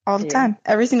all the time.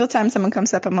 Every single time someone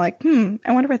comes up, I'm like, I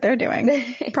wonder what they're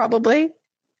doing. Probably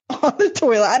on the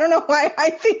toilet. I don't know why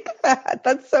I think that.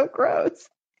 That's so gross.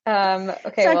 Okay.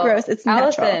 It's not gross. It's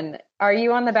Allison, natural. are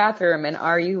you on the bathroom, and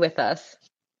are you with us?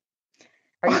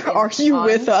 Are you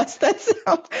with us?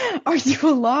 Are you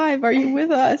alive? Are you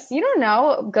with us? You don't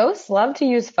know. Ghosts love to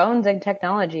use phones and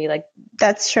technology. Like,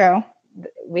 that's true.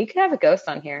 We could have a ghost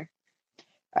on here.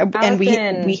 And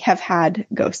we have had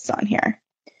ghosts on here.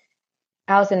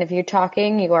 Allison, if you're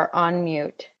talking, you are on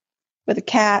mute. With a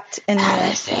cat and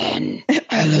Allison.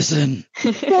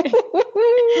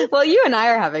 Well, you and I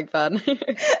are having fun.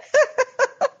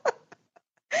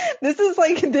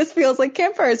 This feels like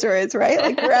campfire stories, right?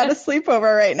 Like we're at a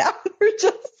sleepover right now. We're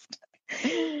just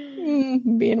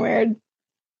being weird.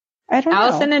 I don't know.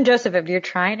 Allison and Joseph, if you're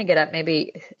trying to get up,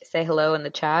 maybe say hello in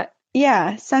the chat.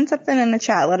 Yeah, send something in the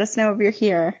chat. Let us know if you're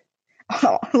here.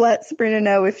 Oh, let Sabrina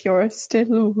know if you're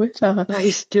still with us. Are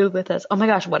you still with us? Oh my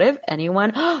gosh, what if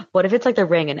it's like the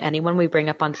Ring and anyone we bring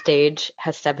up on stage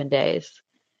has 7 days?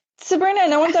 Sabrina,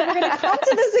 no one's ever going to come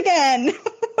to this again.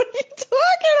 What are you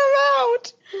talking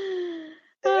about?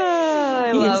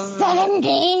 I love 7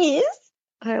 days.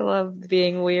 I love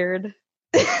being weird.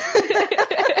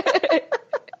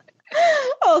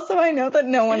 Also, I know that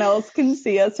no one else can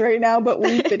see us right now, but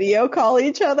we video call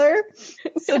each other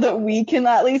so that we can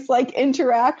at least like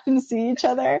interact and see each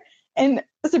other. And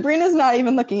Sabrina's not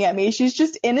even looking at me. She's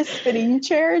just in a spinning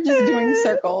chair, just doing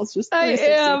circles. Just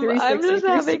 360, I am. 360, I'm just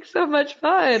 360. having so much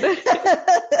fun.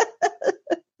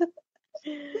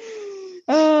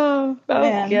 Oh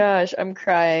man. Gosh, I'm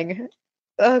crying.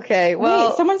 Okay, well.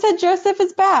 Wait, someone said Joseph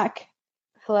is back.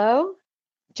 Hello?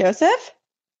 Joseph?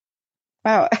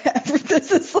 Wow,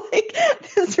 this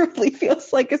really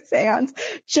feels like a seance.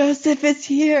 Joseph is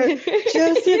here.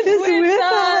 Joseph is with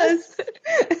us.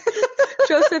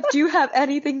 Joseph, do you have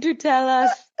anything to tell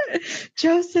us?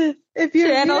 Joseph, if you're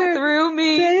Channel here, through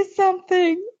me. say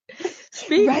something.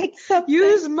 Speak. Write something.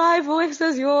 Use my voice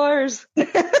as yours.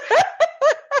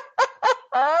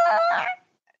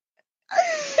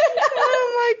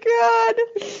 Oh my God.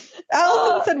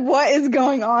 Allison said, what is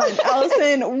going on?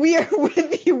 Allison, we are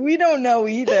with you. We don't know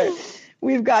either.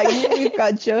 We've got you. We've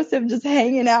got Joseph just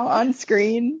hanging out on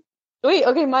screen. Wait,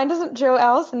 okay, mine doesn't show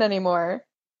Allison anymore.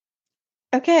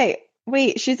 Okay,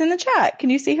 wait, she's in the chat. Can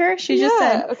you see her? She just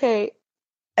said.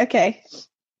 Okay.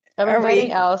 I'm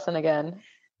inviting Allison again.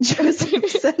 Joseph,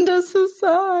 send us a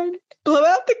sign. Blow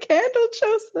out the candle,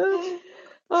 Joseph.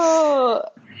 Oh.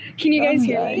 Can you guys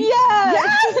hear me?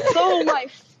 Yes! Oh my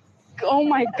oh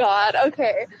my God.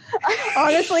 Okay.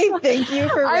 Honestly, thank you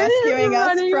for rescuing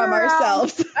us from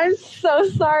ourselves. I'm so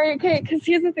sorry. Okay, because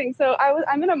here's the thing. So I was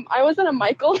in a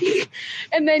Michael's,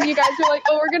 and then you guys were like,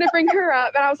 "Oh, we're gonna bring her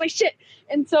up," and I was like, "Shit!"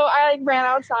 And so I ran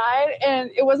outside,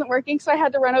 and it wasn't working, so I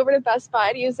had to run over to Best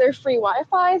Buy to use their free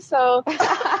Wi-Fi. So, all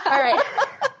right,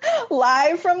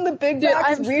 live from the big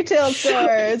box retail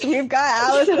stores, we've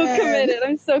got Allison.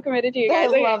 I'm so committed to you guys.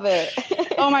 I love it.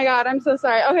 Oh my God, I'm so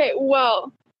sorry. Okay,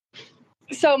 well,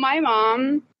 so my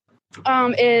mom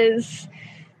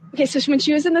so when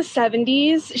she was in the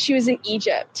 70s, she was in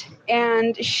Egypt,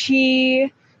 and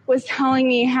she was telling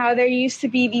me how there used to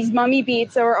be these mummy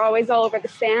beads that were always all over the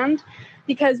sand,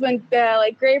 because when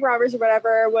like grave robbers or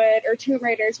whatever or tomb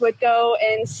raiders would go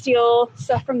and steal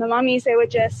stuff from the mummies, they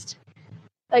would just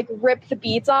like rip the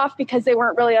beads off because they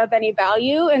weren't really of any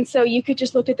value. And so you could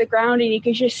just look at the ground and you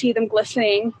could just see them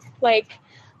glistening like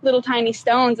little tiny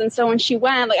stones. And so when she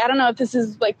went, like, I don't know if this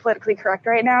is like politically correct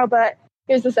right now, but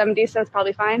it was the 70s, so it's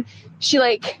probably fine. She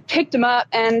like picked them up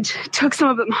and took some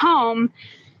of them home.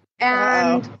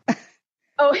 And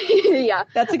oh yeah,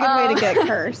 that's a good way to get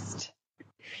cursed.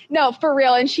 No, for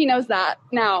real. And she knows that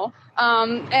now.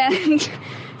 And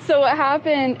so what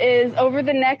happened is over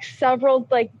the next several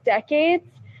like decades,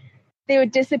 they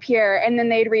would disappear and then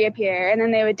they'd reappear and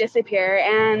then they would disappear.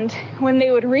 And when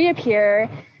they would reappear,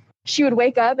 she would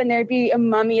wake up and there'd be a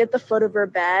mummy at the foot of her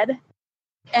bed.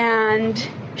 And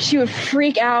she would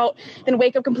freak out, then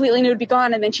wake up completely and it would be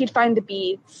gone. And then she'd find the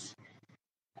beads.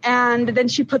 And then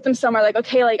she'd put them somewhere like,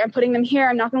 okay, like I'm putting them here.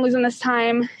 I'm not going to lose them this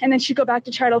time. And then she'd go back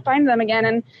to try to find them again.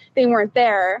 And they weren't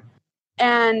there.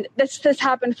 And this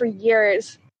happened for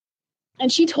years.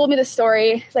 And she told me the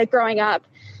story like growing up.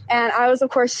 And I was, of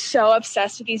course, so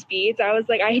obsessed with these beads. I was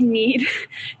like, I need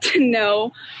to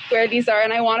know where these are.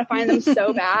 And I want to find them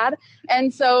so bad.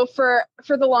 And so for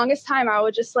the longest time, I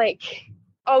would just like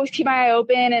always keep my eye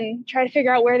open and try to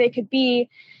figure out where they could be.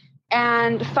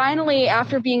 And finally,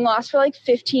 after being lost for like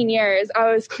 15 years,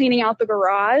 I was cleaning out the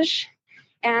garage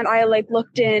and I like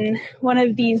looked in one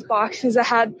of these boxes that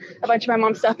had a bunch of my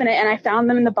mom's stuff in it. And I found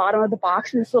them in the bottom of the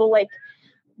box in this little like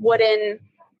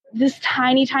this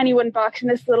tiny, tiny wooden box in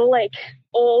this little like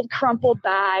old crumpled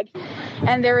bag.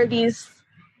 And there were these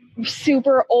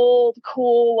super old,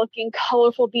 cool looking,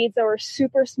 colorful beads that were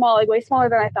super small, like way smaller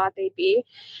than I thought they'd be.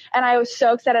 And I was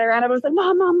so excited. I ran up. I was like,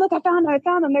 Mom, look, I found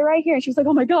them. They're right here. And she was like,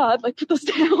 oh my God, like put those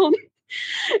down.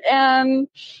 And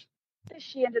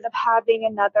she ended up having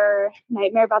another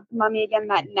nightmare about the mummy again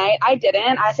that night. I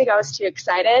didn't. I think I was too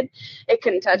excited. It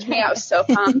couldn't touch me. I was so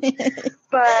pumped.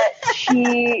 But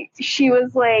she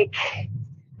was like,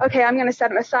 okay, I'm going to set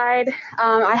them aside.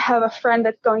 I have a friend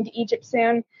that's going to Egypt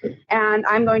soon, and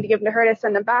I'm going to give them to her to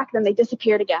send them back. Then they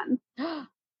disappeared again.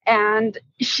 And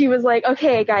she was like,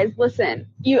 okay, guys, listen,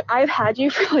 I've had you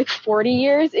for like 40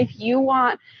 years. If you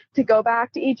want to go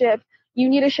back to Egypt, you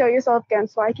need to show yourself again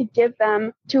so I could give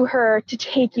them to her to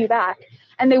take you back.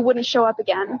 And they wouldn't show up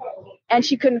again. And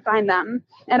she couldn't find them.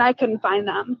 And I couldn't find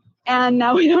them. And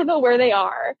now we don't know where they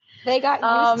are. They got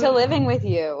used to living with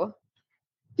you.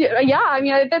 Yeah, I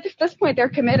mean, at this point, they're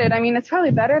committed. I mean, it's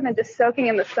probably better than just soaking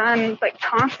in the sun, like,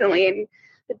 constantly in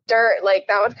the dirt. Like,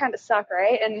 that would kind of suck,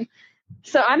 right? And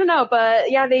so, I don't know.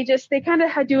 But, yeah, they kind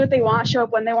of do what they want, show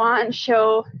up when they want, and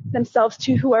show themselves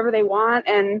to whoever they want.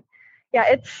 And, yeah,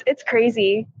 it's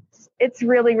crazy. It's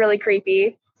really, really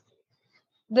creepy.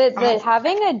 The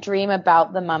having a dream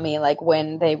about the mummy, like,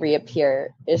 when they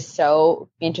reappear, is so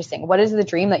interesting. What is the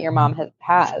dream that your mom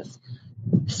has?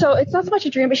 So it's not so much a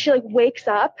dream, but she like wakes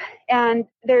up and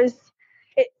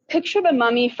picture the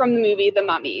mummy from the movie The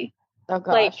Mummy. Oh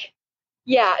gosh. Like,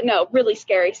 yeah, no, really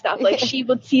scary stuff. Like she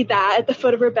would see that at the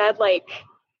foot of her bed, like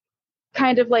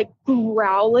kind of like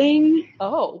growling.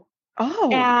 Oh.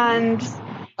 And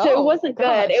so it wasn't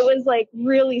good. It was like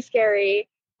really scary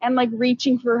and like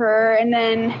reaching for her. And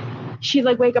then she'd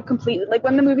like wake up completely. Like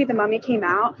when the movie The Mummy came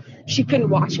out, she couldn't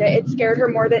watch it. It scared her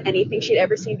more than anything she'd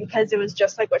ever seen because it was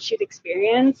just like what she'd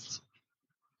experienced.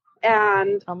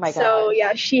 And oh my God. So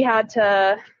yeah, she had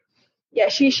to,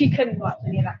 she couldn't watch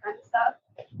any of that kind of stuff.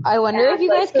 I wonder if you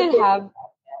guys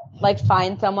could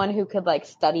find someone who could like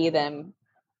study them.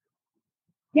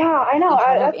 Yeah, I know.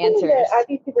 I'd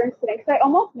be super interested in, because I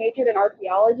almost majored in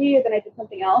archaeology and then I did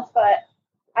something else, but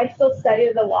I still studied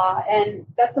it a lot, and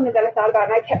that's something that I thought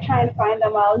about, and I kept trying to find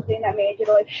them while I was doing that major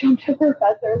to like show them to a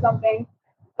professor or something,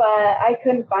 but I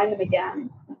couldn't find them again.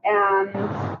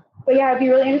 But yeah, I'd be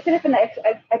really interested if an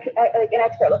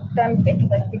expert looked at them, they could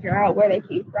like figure out where they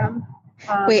came from.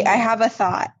 Wait, I have a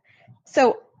thought.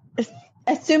 So,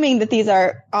 assuming that these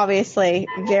are obviously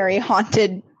very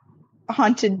haunted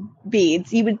haunted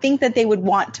beads, you would think that they would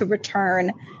want to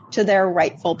return to their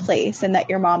rightful place and that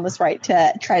your mom was right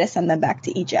to try to send them back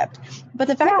to Egypt. But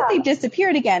the fact that they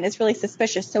disappeared again is really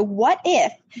suspicious. So what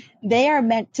if they are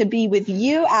meant to be with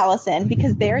you, Allison,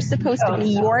 because they're supposed to be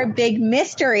your big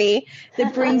mystery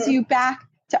that brings you back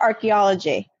to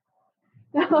archaeology?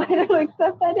 No, I don't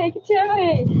accept that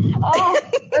negativity. Oh,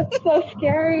 that's so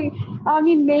scary. I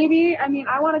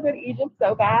want to go to Egypt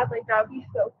so bad. Like, that would be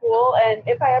so cool. And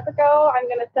if I ever go, I'm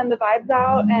going to send the vibes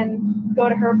out and go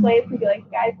to her place and be like,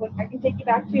 guys, look, I can take you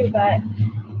back too. But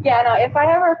yeah, no, if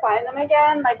I ever find them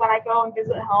again, like when I go and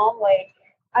visit home, like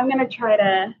I'm going to try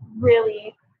to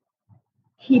really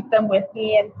keep them with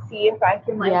me and see if I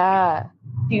can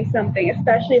do something,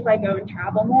 especially if I go and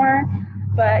travel more.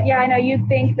 But yeah, I know you'd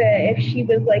think that if she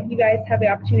was like, you guys have the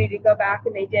opportunity to go back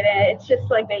and they didn't, it's just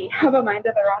like they have a mind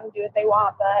of their own and do what they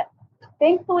want. But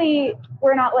thankfully,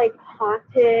 we're not like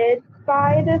haunted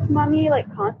by this mummy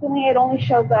like constantly. It only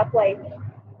shows up like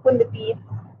when the beads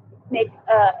make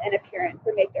an appearance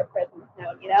or make their presence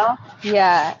known, you know?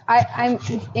 Yeah, I'm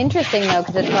interesting though,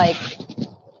 because it's like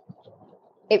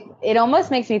it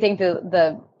almost makes me think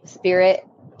the spirit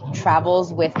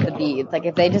travels with the beads. Like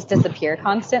if they just disappear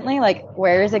constantly, like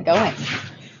where is it going?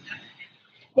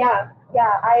 Yeah,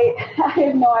 I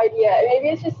have no idea. Maybe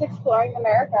it's just exploring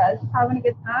America, just having a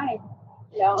good time.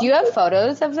 You know? Do you have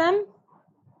photos of them?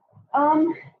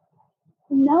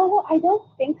 No, I don't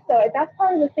think so. That's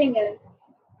part of the thing is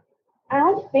I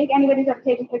don't think anybody's ever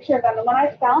taken a picture of them. And when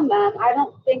I found them, I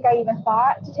don't think I even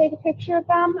thought to take a picture of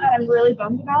them, and I'm really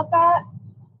bummed about that.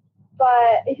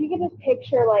 But if you could just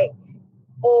picture like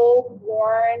old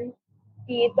worn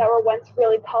beads that were once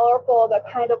really colorful that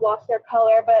kind of lost their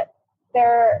color, but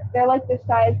they're like the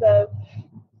size of,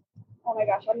 oh my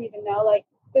gosh, I don't even know, like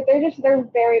they're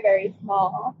very, very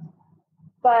small.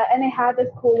 And they had this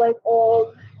cool like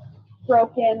old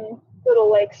broken little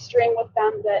like string with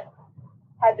them that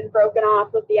had been broken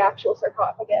off with the actual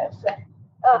sarcophagus. And,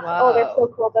 oh, they're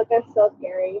so cool, but they're so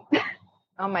scary.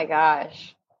 Oh my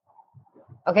gosh.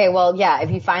 Okay, well, yeah, if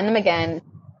you find them again,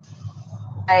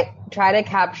 I try to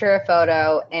capture a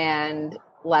photo and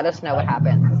let us know what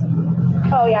happens.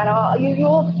 Oh yeah, no, you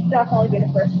will definitely be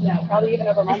the first to know, probably even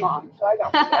over my mom. So I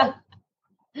got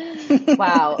you.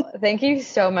 Wow, thank you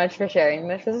so much for sharing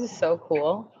this. This is so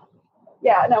cool.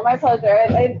 Yeah, no, my pleasure.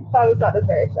 I thought this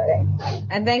very exciting.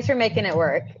 And thanks for making it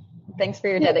work. Thanks for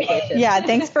your dedication. Yeah,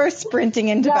 thanks for sprinting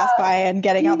into Best Buy and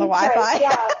getting on the Wi-Fi.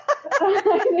 Yeah,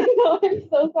 I know, I'm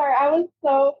so sorry. I was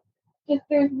so just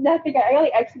there's nothing. I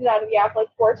like exited out of the app like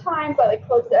 4 times. I like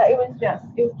closed it. It was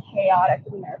chaotic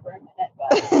in there for a minute,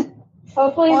 but.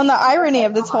 Hopefully. Well, and the irony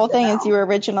of this whole thing is you were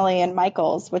originally in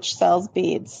Michael's, which sells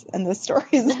beads, and the story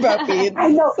is about beads. I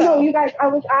know. So. No, you guys, I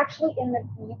was actually in the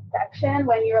bead section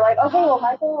when you were like, okay, well,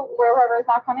 Michael, wherever is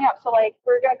not coming up, so like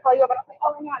we're gonna call you up, and I was like,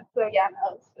 oh my god. So yeah,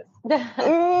 no, it's just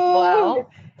wow,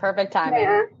 perfect timing.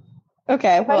 Yeah.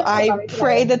 Okay, well, I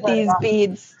pray that these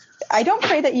beads. I don't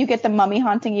pray that you get the mummy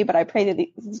haunting you, but I pray that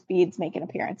these beads make an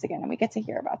appearance again, and we get to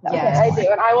hear about them. Yeah, I do,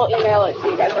 and I will email it to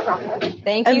you guys. I promise.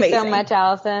 Thank you so much,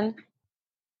 Allison.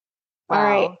 Wow. All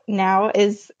right, now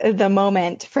is the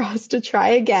moment for us to try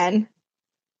again.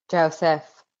 Joseph.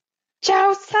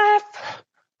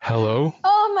 Hello?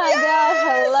 Oh my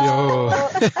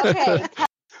gosh, hello.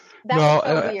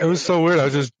 Okay. It was so weird.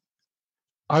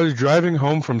 I was driving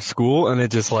home from school, and it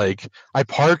just like, I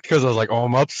parked because I was like, oh,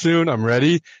 I'm up soon, I'm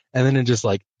ready. And then it just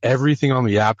like, everything on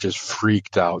the app just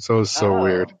freaked out. So it was so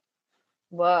weird.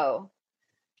 Whoa.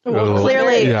 Well,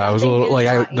 clearly. Yeah, I was a little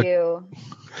like, you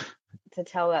to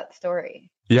tell that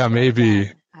story. Yeah, maybe.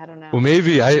 I don't know. Well,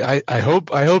 maybe. I hope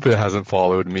it hasn't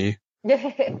followed me.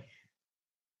 Well,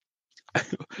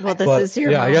 this is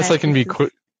your moment. I guess I can be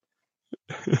quick.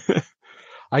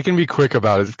 I can be quick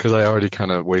about it because I already kind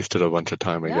of wasted a bunch of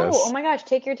time, I guess. Oh my gosh,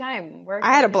 take your time.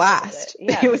 I had a blast.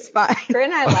 It was fun.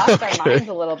 Corinne and I lost our minds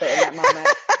a little bit in that moment,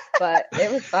 but it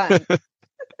was fun.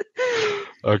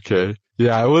 Okay.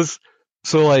 Yeah, it was.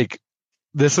 So like,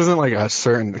 this isn't like a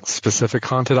certain specific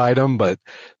haunted item, but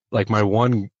like my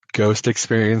one ghost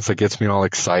experience that gets me all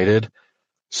excited.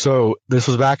 So this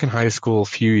was back in high school a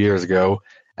few years ago,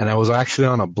 and I was actually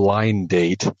on a blind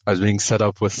date. I was being set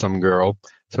up with some girl.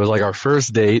 So it was like our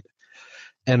first date.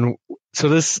 And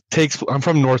so I'm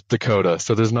from North Dakota,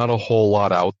 so there's not a whole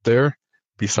lot out there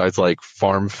besides like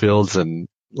farm fields and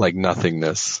like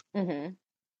nothingness. Mm-hmm.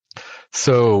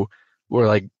 So we're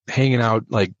like hanging out,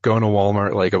 like going to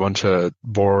Walmart, like a bunch of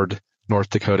bored North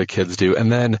Dakota kids do. And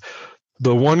then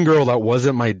the one girl that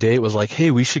wasn't my date was like,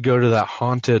 hey, we should go to that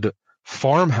haunted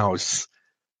farmhouse.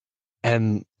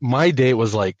 And my date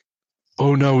was like,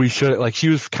 oh no, we should, like, she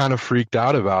was kind of freaked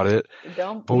out about it.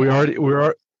 But we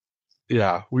were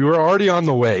already on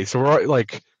the way. So we're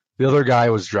like, the other guy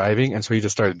was driving, and so he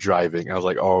just started driving. I was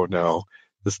like, oh no,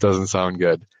 this doesn't sound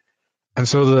good. And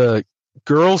so the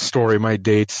girl's story, my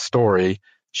date's story,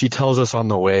 she tells us on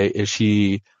the way is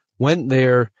she went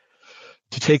there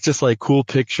to take just like cool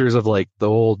pictures of like the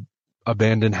old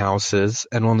abandoned houses.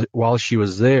 And while she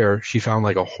was there, she found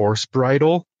like a horse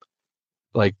bridle,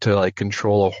 like to like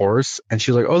control a horse. And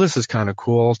she's like, oh, this is kind of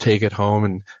cool. I'll take it home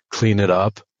and clean it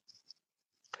up.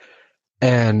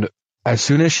 And as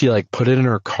soon as she like put it in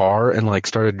her car and like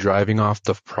started driving off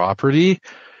the property,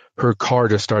 her car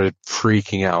just started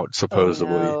freaking out,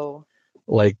 supposedly. Oh, no.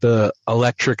 Like the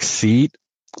electric seat,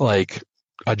 like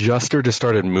adjuster just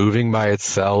started moving by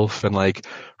itself, and like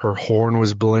her horn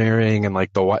was blaring, and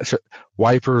like the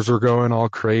wipers were going all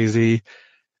crazy.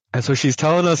 And so she's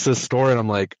telling us this story, and I'm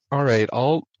like, all right,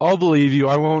 I'll believe you.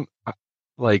 I won't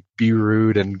like be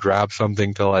rude and grab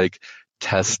something to like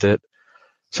test it.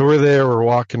 So we're there, we're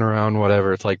walking around,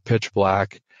 whatever. It's like pitch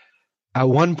black. At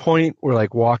one point, we're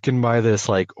like walking by this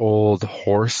like old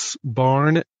horse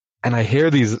barn, and I hear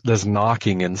this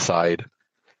knocking inside.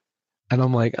 And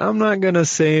I'm like, I'm not going to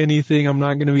say anything. I'm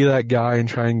not going to be that guy and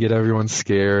try and get everyone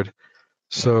scared.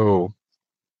 So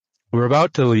we're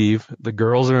about to leave. The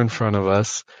girls are in front of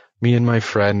us. Me and my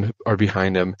friend are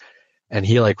behind him. And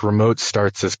he like remote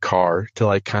starts his car to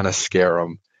like kind of scare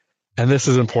him. And this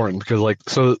is important because like,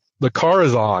 so the car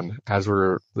is on as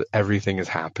everything is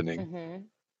happening. Mm-hmm.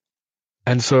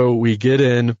 And so we get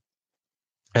in,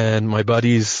 and my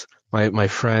buddies, my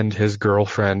friend, his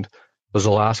girlfriend was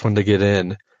the last one to get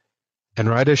in. And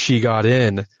right as she got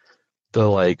in, the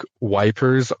like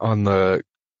wipers on the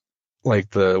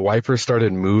wipers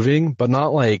started moving, but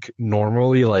not like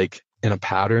normally, like in a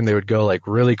pattern. They would go like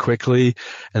really quickly,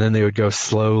 and then they would go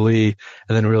slowly,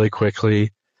 and then really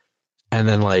quickly. And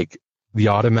then like the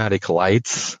automatic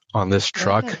lights on this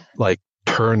truck like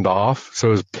turned off. So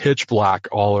it was pitch black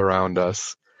all around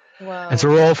us. Wow. And so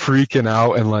we're all freaking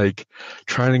out and like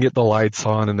trying to get the lights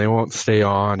on, and they won't stay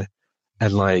on.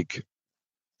 And like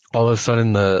all of a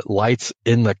sudden the lights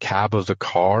in the cab of the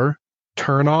car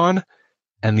turn on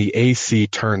and the AC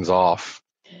turns off.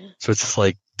 So it's just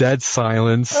like dead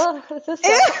silence. Oh, this is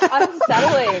so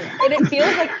unsettling. And it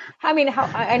feels like, I mean,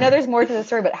 I know there's more to the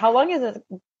story, but how long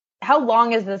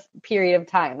is this period of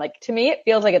time? Like, to me, it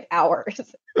feels like it's hours.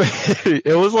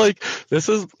 It was like,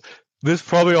 this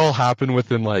probably all happened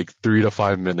within like 3 to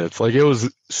 5 minutes. Like, it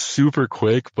was super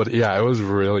quick, but yeah, it was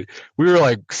really, we were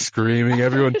like screaming.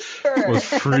 Everyone was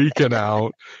freaking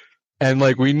out. And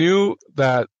like, we knew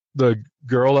that the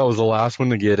girl that was the last one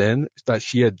to get in, that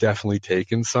she had definitely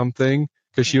taken something,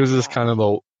 because she was just kind of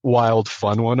the wild,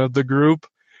 fun one of the group.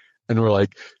 And we're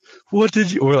like, we're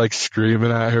like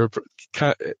screaming at her,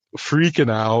 kind of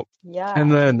freaking out. Yeah.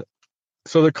 And then,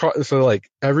 so like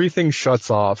everything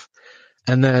shuts off.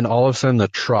 And then all of a sudden the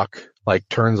truck like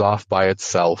turns off by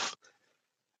itself.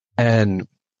 And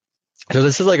so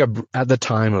this is like at the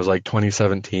time it was like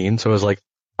 2017. So it was like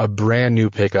a brand new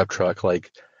pickup truck.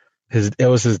 Like it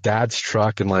was his dad's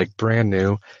truck and like brand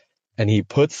new. And he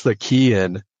puts the key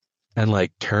in and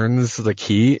like turns the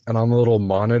key, and on the little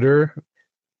monitor,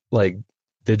 like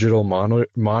digital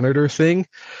monitor thing,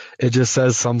 it just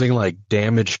says something like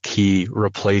damaged key,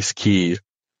 replace key.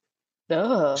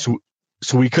 Ugh.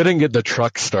 So we couldn't get the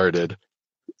truck started.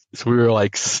 So we were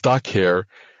like stuck here,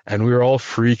 and we were all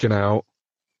freaking out.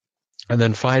 And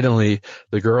then finally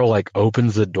the girl like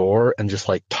opens the door and just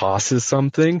like tosses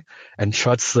something and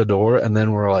shuts the door. And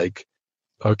then we're like,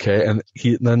 okay. And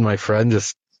then my friend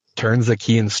just turns the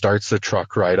key and starts the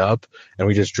truck right up, and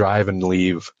we just drive and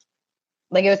leave.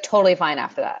 Like, it was totally fine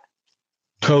after that.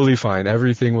 Totally fine.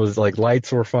 Everything was like,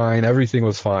 lights were fine. Everything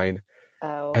was fine.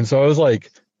 Oh. And so I was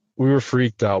like, we were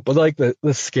freaked out. But like the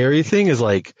scary thing is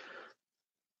like,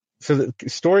 so the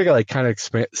story like kind of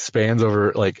spans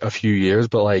over like a few years,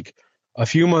 but like a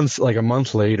few months, like a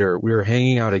month later, we were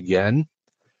hanging out again,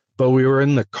 but we were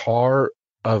in the car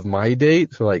of my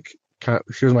date. So like,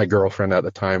 she was my girlfriend at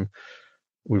the time.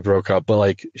 We broke up, but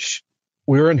like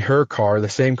we were in her car, the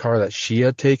same car that she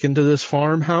had taken to this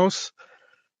farmhouse,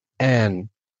 and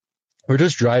we're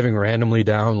just driving randomly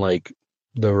down like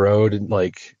the road,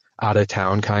 like out of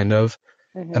town kind of.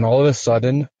 Mm-hmm. And all of a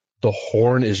sudden the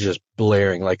horn is just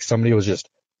blaring, like somebody was just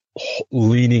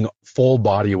leaning full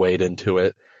body weight into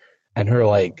it, and her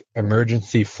like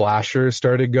emergency flasher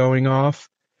started going off.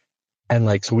 And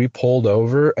like, so we pulled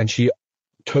over and she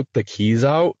took the keys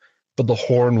out, but the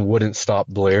horn wouldn't stop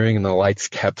blaring and the lights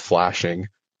kept flashing.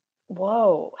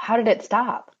 Whoa. How did it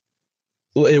stop?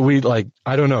 We like,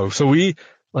 I don't know. So we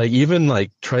like even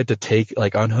like tried to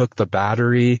unhook the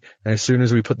battery, and as soon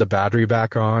as we put the battery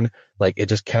back on, like it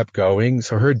just kept going.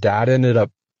 So her dad ended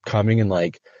up coming and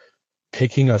like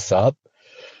picking us up.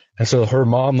 And so her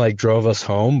mom like drove us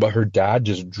home, but her dad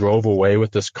just drove away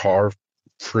with this car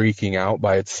freaking out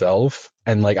by itself.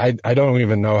 And like I don't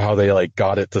even know how they like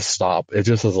got it to stop. It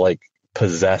just was like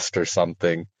possessed or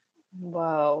something.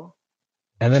 Whoa.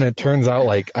 And then it turns out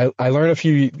like I learned a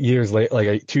few years later,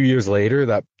 like 2 years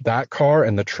later, that car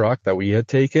and the truck that we had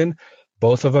taken,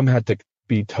 both of them had to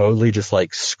be totally just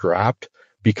like scrapped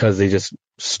because they just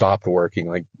stopped working.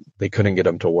 Like they couldn't get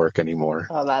them to work anymore.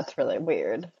 Oh, that's really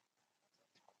weird.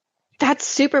 That's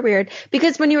super weird,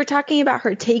 because when you were talking about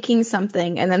her taking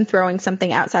something and then throwing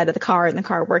something outside of the car and the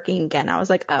car working again, I was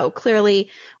like, oh, clearly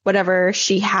whatever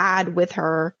she had with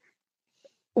her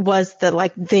was the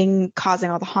like thing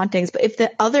causing all the hauntings. But if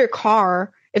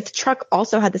the truck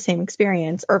also had the same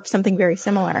experience or something very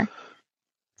similar,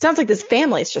 sounds like this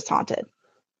family is just haunted.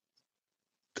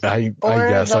 I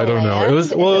guess I don't know. It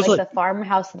was like the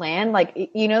farmhouse land, like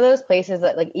you know those places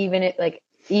that like even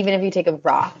if you take a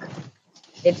rock,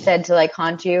 it's said to like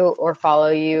haunt you or follow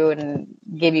you and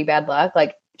give you bad luck.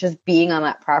 Like just being on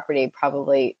that property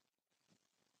probably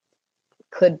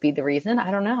could be the reason. I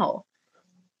don't know.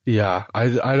 Yeah, I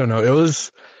don't know. It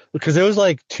was because it was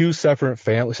like two separate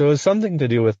families. So it was something to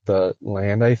do with the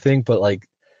land, I think. But like,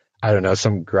 I don't know,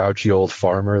 some grouchy old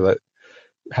farmer that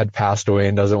had passed away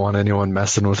and doesn't want anyone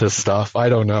messing with his stuff. I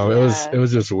don't know. Yeah. It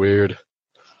was just weird.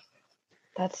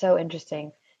 That's so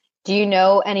interesting. Do you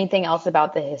know anything else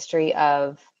about the history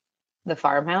of the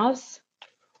farmhouse?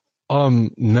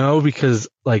 No, because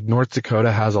like North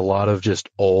Dakota has a lot of just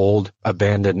old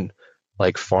abandoned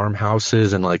like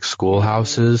farmhouses and like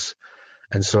schoolhouses.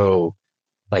 And so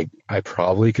like I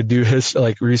probably could do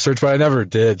research, but I never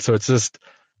did. So it's just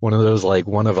one of those like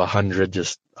one of 100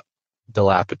 just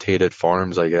dilapidated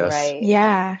farms, I guess. Right.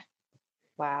 Yeah.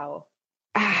 Wow.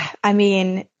 I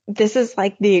mean, this is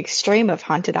like the extreme of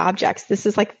haunted objects. This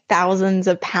is like thousands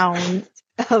of pounds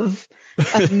of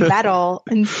metal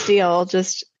and steel,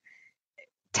 just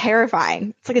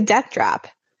terrifying. It's like a death trap.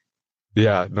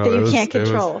 Yeah, no, that you can't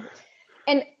control.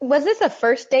 And was this a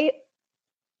first date?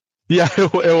 Yeah,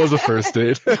 it was a first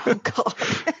date. Oh God.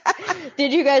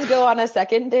 Did you guys go on a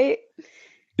second date?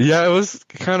 Yeah, it was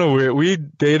kind of weird. We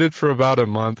dated for about a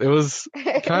month. It was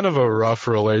kind of a rough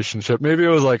relationship. Maybe it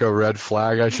was like a red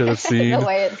flag I should have seen. The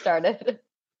way it started.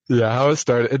 Yeah, how it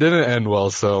started. It didn't end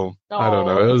well, so I don't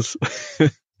know. It was.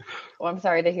 Well, I'm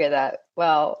sorry to hear that.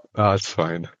 Well, it's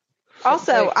fine.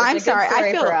 Also, I'm sorry.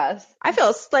 I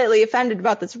feel slightly offended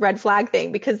about this red flag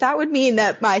thing, because that would mean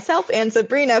that myself and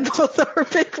Sabrina both are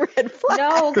big red flags.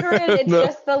 No, Corinne, it's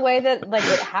just the way that like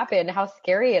it happened, how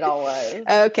scary it all was.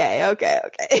 Okay.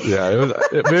 Yeah, it was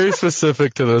very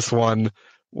specific to this one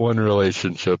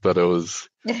relationship that it was.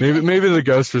 Maybe the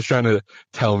ghost was trying to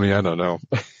tell me. I don't know.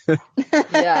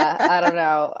 Yeah, I don't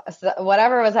know. So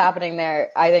whatever was happening there,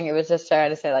 I think it was just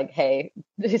trying to say like, hey,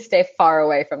 stay far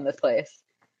away from this place.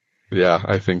 Yeah,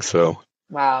 I think so.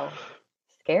 Wow.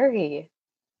 Scary.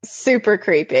 Super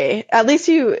creepy. At least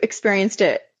you experienced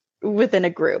it within a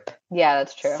group. Yeah,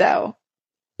 that's true. So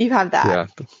you have that.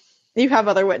 Yeah. You have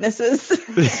other witnesses.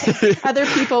 Other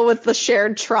people with the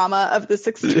shared trauma of this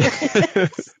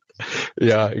experience.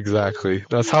 Yeah, exactly.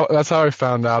 That's how I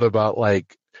found out about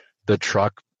like the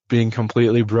truck being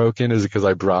completely broken, is because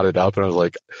I brought it up and I was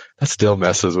like, that still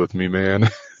messes with me, man.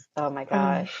 Oh my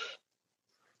gosh.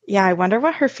 Yeah, I wonder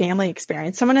what her family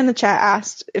experienced. Someone in the chat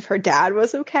asked if her dad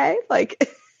was okay. Like,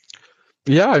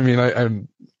 yeah, I mean, I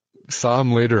saw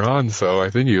him later on, so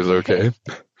I think he was okay.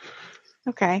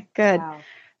 Okay, good. Wow.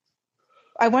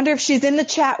 I wonder if she's in the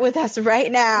chat with us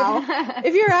right now.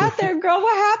 If you're out there, girl,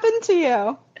 what happened to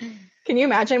you? Can you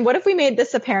imagine? What if we made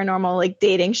this a paranormal like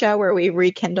dating show where we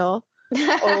rekindle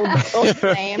old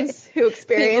flames who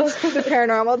experienced the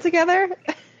paranormal together?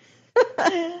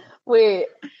 Wait,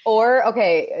 or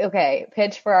okay,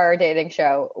 pitch for our dating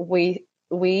show.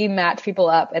 We match people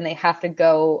up and they have to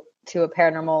go to a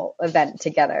paranormal event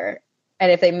together.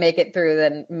 And if they make it through,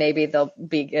 then maybe they'll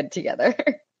be good together.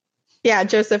 Yeah,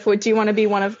 Joseph, would you want to be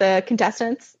one of the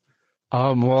contestants?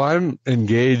 Well, I'm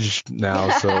engaged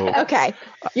now, so okay,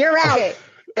 you're out. Okay.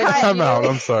 I'm out.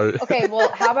 I'm sorry. Okay,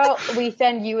 well, how about we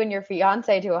send you and your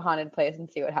fiance to a haunted place and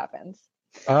see what happens?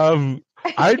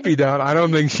 I'd be down. I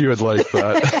don't think she would like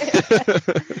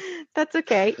that. That's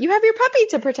okay. You have your puppy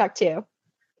to protect you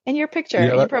in your picture,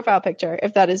 your profile picture,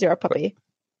 if that is your puppy.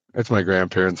 It's my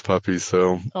grandparents' puppy,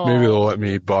 so maybe they'll let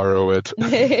me borrow it.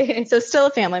 So still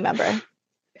a family member.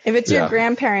 If it's your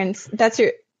grandparents, that's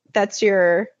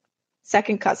your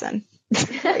second cousin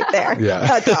right there. Yeah.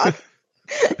 That dog.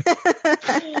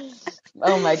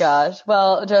 Oh my gosh.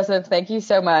 Well, Joseph, thank you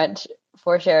so much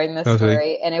for sharing this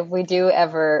story. And if we do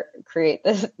ever create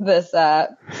this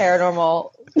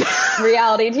paranormal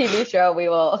reality TV show, we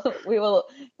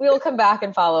will come back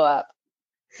and follow up.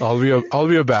 I'll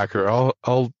be a backer. I'll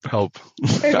help.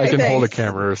 Okay, I can hold a thanks.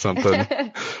 camera or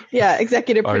something. Yeah,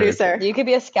 executive All right. producer. You could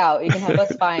be a scout. You can help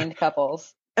us find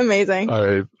couples. Amazing. All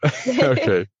right.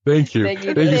 Okay. Thank you. Thank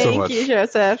you. Thank you so Thank much. you,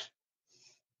 Joseph.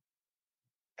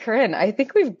 Corinne, I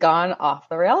think we've gone off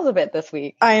the rails a bit this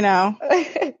week. I know.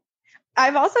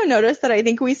 I've also noticed that I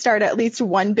think we start at least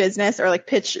one business or like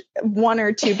pitch one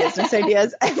or two business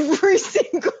ideas every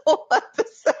single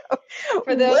episode.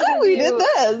 For those What? of We you- did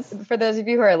this. For those of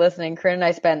you who are listening, Corinne and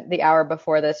I spent the hour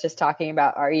before this just talking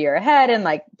about our year ahead and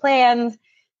like plans.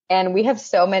 And we have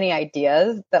so many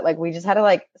ideas that like we just had to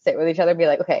like sit with each other and be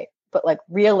like, okay, but like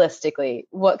realistically,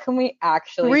 what can we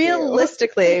actually do?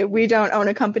 Realistically, we don't own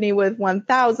a company with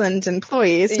 1,000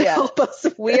 employees to Yeah. help us.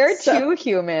 with We are this, so- two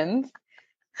humans.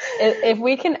 If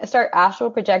we can start astral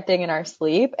projecting in our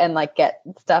sleep and like get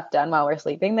stuff done while we're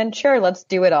sleeping, then sure, let's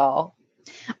do it all.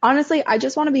 Honestly, I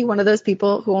just want to be one of those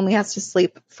people who only has to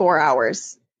sleep 4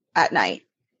 hours at night.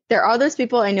 There are those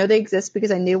people, I know they exist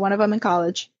because I knew one of them in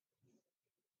college,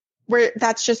 where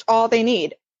that's just all they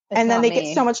need. It's and then not they me.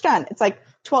 get so much done. It's like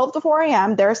 12 to 4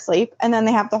 a.m., they're asleep, and then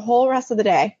they have the whole rest of the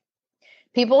day.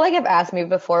 People like have asked me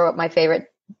before what my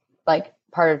favorite like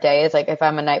part of day is, like if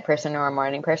I'm a night person or a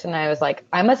morning person. And I was like,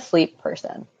 I'm a sleep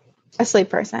person. A sleep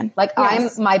person. Like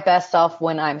Yes. I'm my best self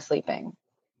when I'm sleeping.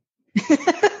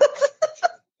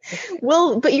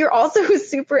 Well, but you're also a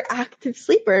super active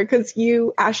sleeper because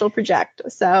you astral project.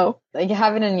 So Like you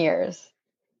haven't in years.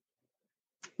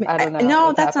 I don't know. No,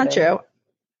 what's that's not happening. true.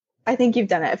 I think you've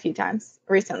done it a few times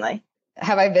recently.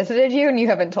 Have I visited you and you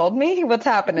haven't told me what's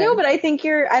happening? No, but I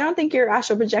don't think you're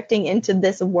astral projecting into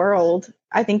this world.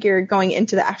 I think you're going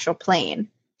into the actual plane.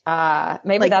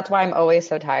 Maybe like- that's why I'm always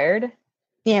so tired.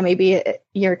 Yeah, maybe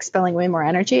you're expelling way more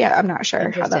energy. I'm not sure how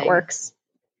that Interesting. works.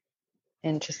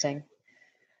 Interesting.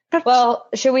 Well,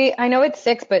 should we? I know it's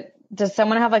 6, but does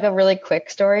someone have like a really quick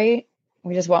story?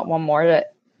 We just want one more to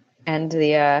end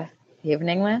the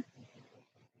evening with.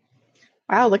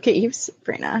 Wow, look at you,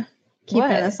 Sabrina. Keeping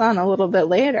What? us on a little bit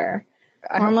later.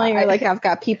 Normally you're like, I've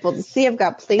got people to see, I've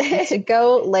got places to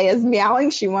go. Leia's meowing,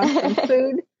 she wants some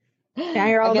food. Now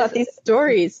you're all I guess- about these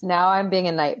stories. Now I'm being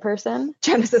a night person.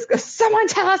 Genesis goes, someone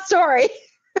tell a story.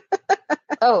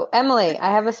 Oh, Emily,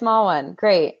 I have a small one.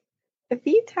 Great.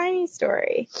 The tiny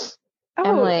story. Oh,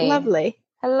 Emily. lovely.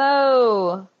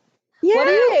 Hello.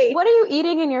 Yay! What are you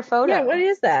eating in your photo? Yeah, what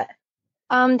is that?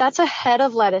 That's a head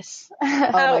of lettuce. Oh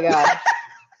my god.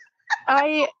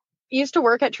 I used to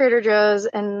work at Trader Joe's,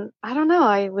 and I don't know,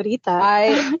 I would eat that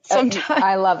I sometimes.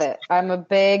 I love it. I'm a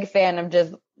big fan of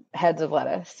just heads of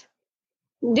lettuce.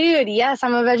 Dude, yes,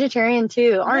 I'm a vegetarian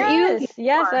too. Aren't you? Yes,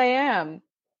 yes, I am.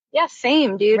 Yeah,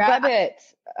 same, dude. But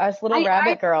Rabbits. Us little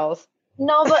rabbit girls.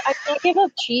 no, but I can't give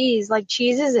up cheese. Like,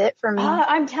 cheese is it for me.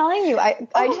 I'm telling you, I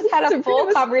just had a Sabrina full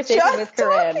was conversation just with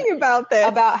Corinne talking about this.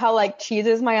 about how like cheese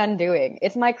is my undoing.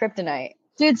 It's my kryptonite.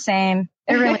 Dude, same.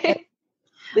 It really is.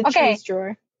 The Okay. cheese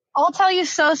drawer. I'll tell you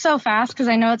so fast because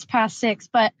I know it's past 6,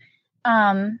 but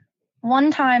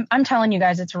one time, I'm telling you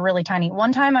guys, it's really tiny.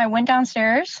 One time I went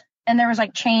downstairs and there was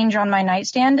like change on my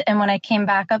nightstand, and when I came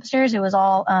back upstairs, it was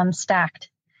all stacked.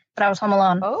 But I was home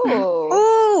alone.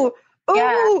 Oh. Ooh.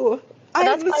 Yeah. Ooh. I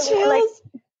have That's the my, chills.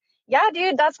 like, yeah,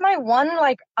 dude, that's my one,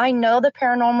 like, I know the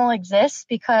paranormal exists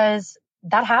because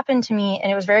that happened to me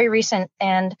and it was very recent,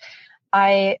 and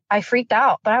I freaked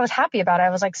out, but I was happy about it. I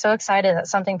was like so excited that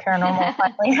something paranormal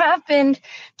finally happened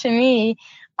to me.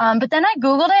 But then I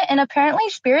Googled it, and apparently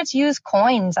spirits use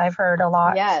coins. I've heard a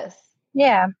lot. Yes.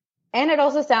 Yeah. And it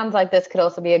also sounds like this could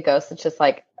also be a ghost that's just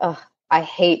like, ugh, I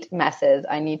hate messes.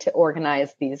 I need to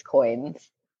organize these coins.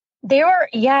 They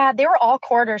were all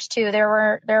quarters too.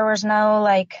 There was no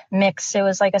like mix. It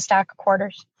was like a stack of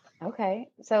quarters. Okay.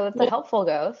 So it's a helpful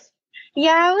ghost.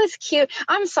 Yeah, it was cute.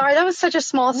 I'm sorry. That was such a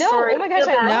small No, story. oh my gosh, I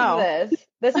Feel bad. love this.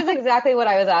 This is exactly what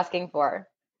I was asking for.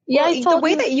 Yeah, I the told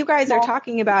way you. that you guys are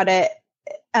talking about it,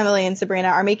 Emily and Sabrina,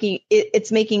 are making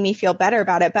it's making me feel better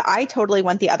about it. But I totally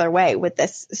went the other way with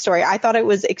this story. I thought it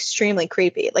was extremely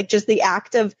creepy. Like just the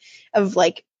act of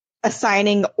like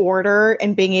assigning order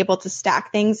and being able to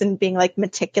stack things and being like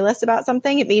meticulous about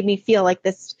something. It made me feel like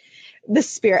this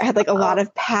spirit had like a lot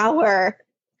of power.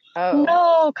 Oh.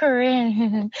 No,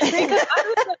 Corinne. Because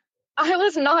I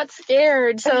was not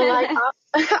scared. So like,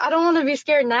 I don't want to be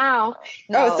scared now.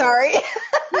 No. Oh, sorry.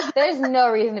 There's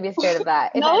no reason to be scared of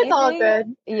that. No, it's all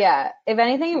good. Yeah. If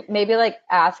anything, maybe like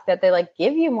ask that they like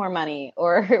give you more money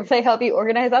or if they help you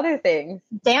organize other things.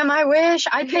 Damn, I wish.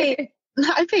 I pay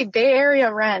Bay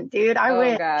Area rent, dude. I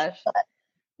wish. Oh gosh.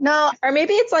 No, or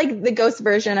maybe it's like the ghost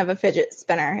version of a fidget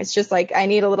spinner. It's just like, I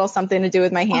need a little something to do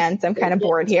with my hands. I'm kind of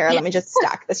bored here. Let me just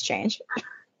stack this change.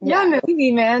 Yeah,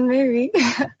 maybe, man. Maybe.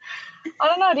 I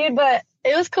don't know, dude, but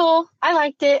it was cool. I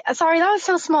liked it. Sorry, that was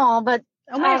so small, but.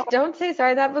 Oh my gosh, don't say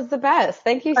sorry. That was the best.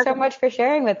 Thank you so much for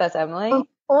sharing with us, Emily.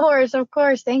 Of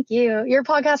course. Thank you. Your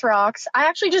podcast rocks. I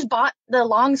actually just bought the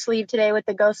long sleeve today with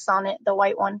the ghosts on it, the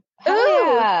white one.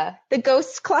 Oh, yeah. The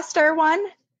ghost cluster one?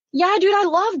 Yeah, dude, I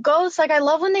love ghosts. Like, I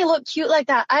love when they look cute like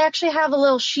that. I actually have a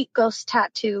little sheet ghost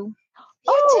tattoo.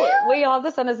 Well, you'll have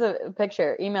to send us a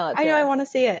picture. Email it to I know, us. I want to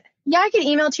see it. Yeah, I can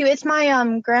email it to you. It's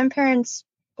my grandparents'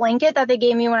 blanket that they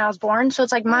gave me when I was born. So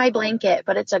it's like my blanket,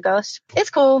 but it's a ghost. It's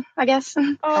cool, I guess.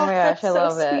 Oh my gosh, I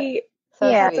love it. So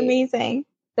yeah, it's amazing.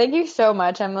 Thank you so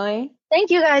much, Emily. Thank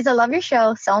you, guys. I love your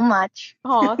show so much.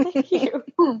 Oh, thank you.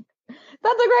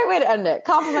 That's a great way to end it.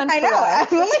 Compliments. I know.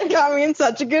 Emily got me in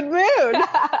such a good mood.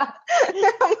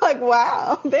 I'm like,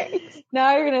 wow, thanks.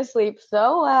 Now you're going to sleep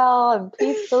so well and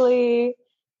peacefully.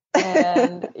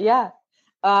 And yeah.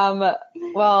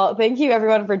 Well, thank you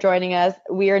everyone for joining us.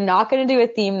 We are not going to do a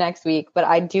theme next week, but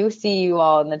I do see you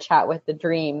all in the chat with the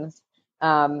dreams.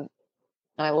 And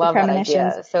I love that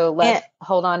idea. So let's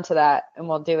hold on to that and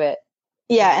we'll do it.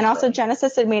 Yeah, and also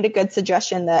Genesis had made a good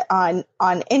suggestion that on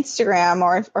Instagram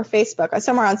or Facebook or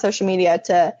somewhere on social media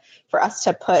for us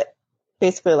to put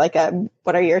basically like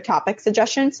what are your topic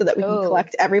suggestions so that we can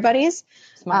collect everybody's,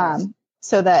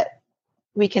 so that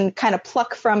we can kind of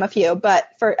pluck from a few. But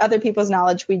for other people's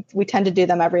knowledge, we tend to do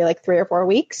them every like 3 or 4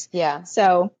 weeks. Yeah.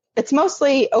 So it's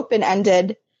mostly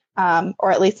open-ended,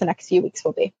 or at least the next few weeks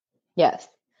will be. Yes.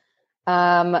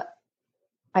 I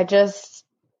just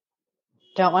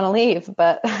don't want to leave,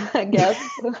 but I guess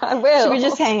I will. Should we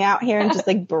just hang out here and just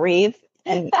like breathe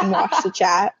and watch the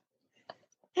chat?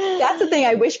 That's the thing.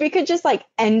 I wish we could just like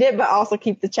end it, but also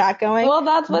keep the chat going. Well,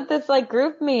 that's what this like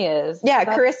group me is. Yeah,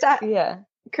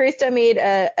 Karista made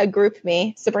a group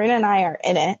me. Sabrina and I are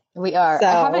in it. We are. So,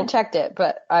 I haven't checked it,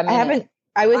 but I'm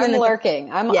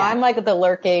lurking. I'm like the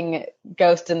lurking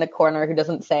ghost in the corner who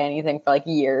doesn't say anything for like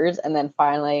years, and then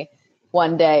finally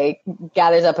one day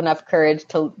gathers up enough courage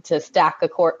to stack a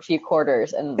few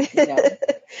quarters and, you know.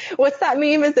 What's that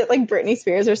meme? Is it like Britney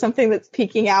Spears or something that's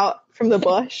peeking out from the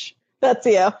bush? That's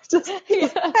you. Just,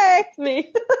 hey,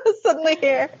 me. Suddenly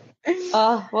here.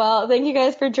 Well, thank you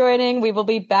guys for joining. We will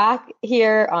be back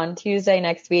here on Tuesday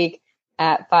next week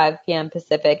at 5 p.m.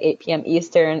 Pacific, 8 p.m.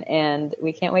 Eastern, and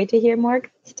we can't wait to hear more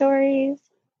stories.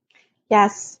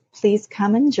 Yes, please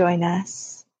come and join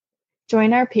us.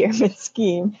 Join our pyramid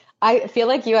scheme. I feel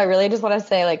like you. I really just want to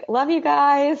say, like, love you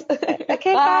guys.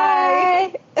 Okay,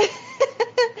 bye.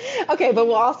 Okay, but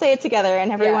we'll all say it together,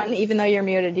 and everyone, even though you're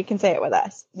muted, you can say it with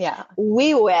us. Yeah.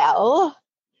 We will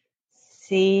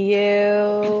see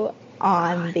you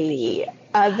on the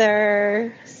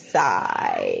other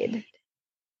side.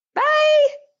 Bye.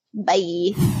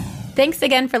 Bye. Thanks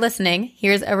again for listening.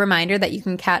 Here's a reminder that you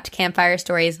can catch Campfire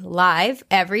Stories live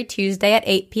every Tuesday at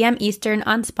 8 p.m. Eastern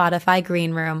on Spotify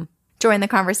Green Room. Join the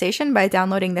conversation by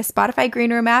downloading the Spotify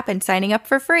Green Room app and signing up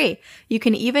for free. You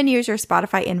can even use your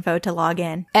Spotify info to log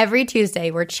in. Every Tuesday,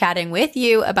 we're chatting with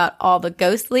you about all the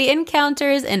ghostly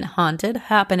encounters and haunted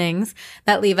happenings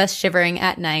that leave us shivering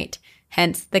at night,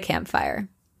 hence the campfire.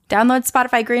 Download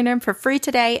Spotify Green Room for free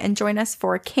today and join us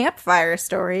for Campfire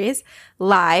Stories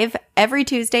live every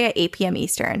Tuesday at 8 p.m.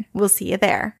 Eastern. We'll see you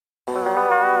there. Very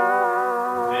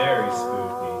spooky.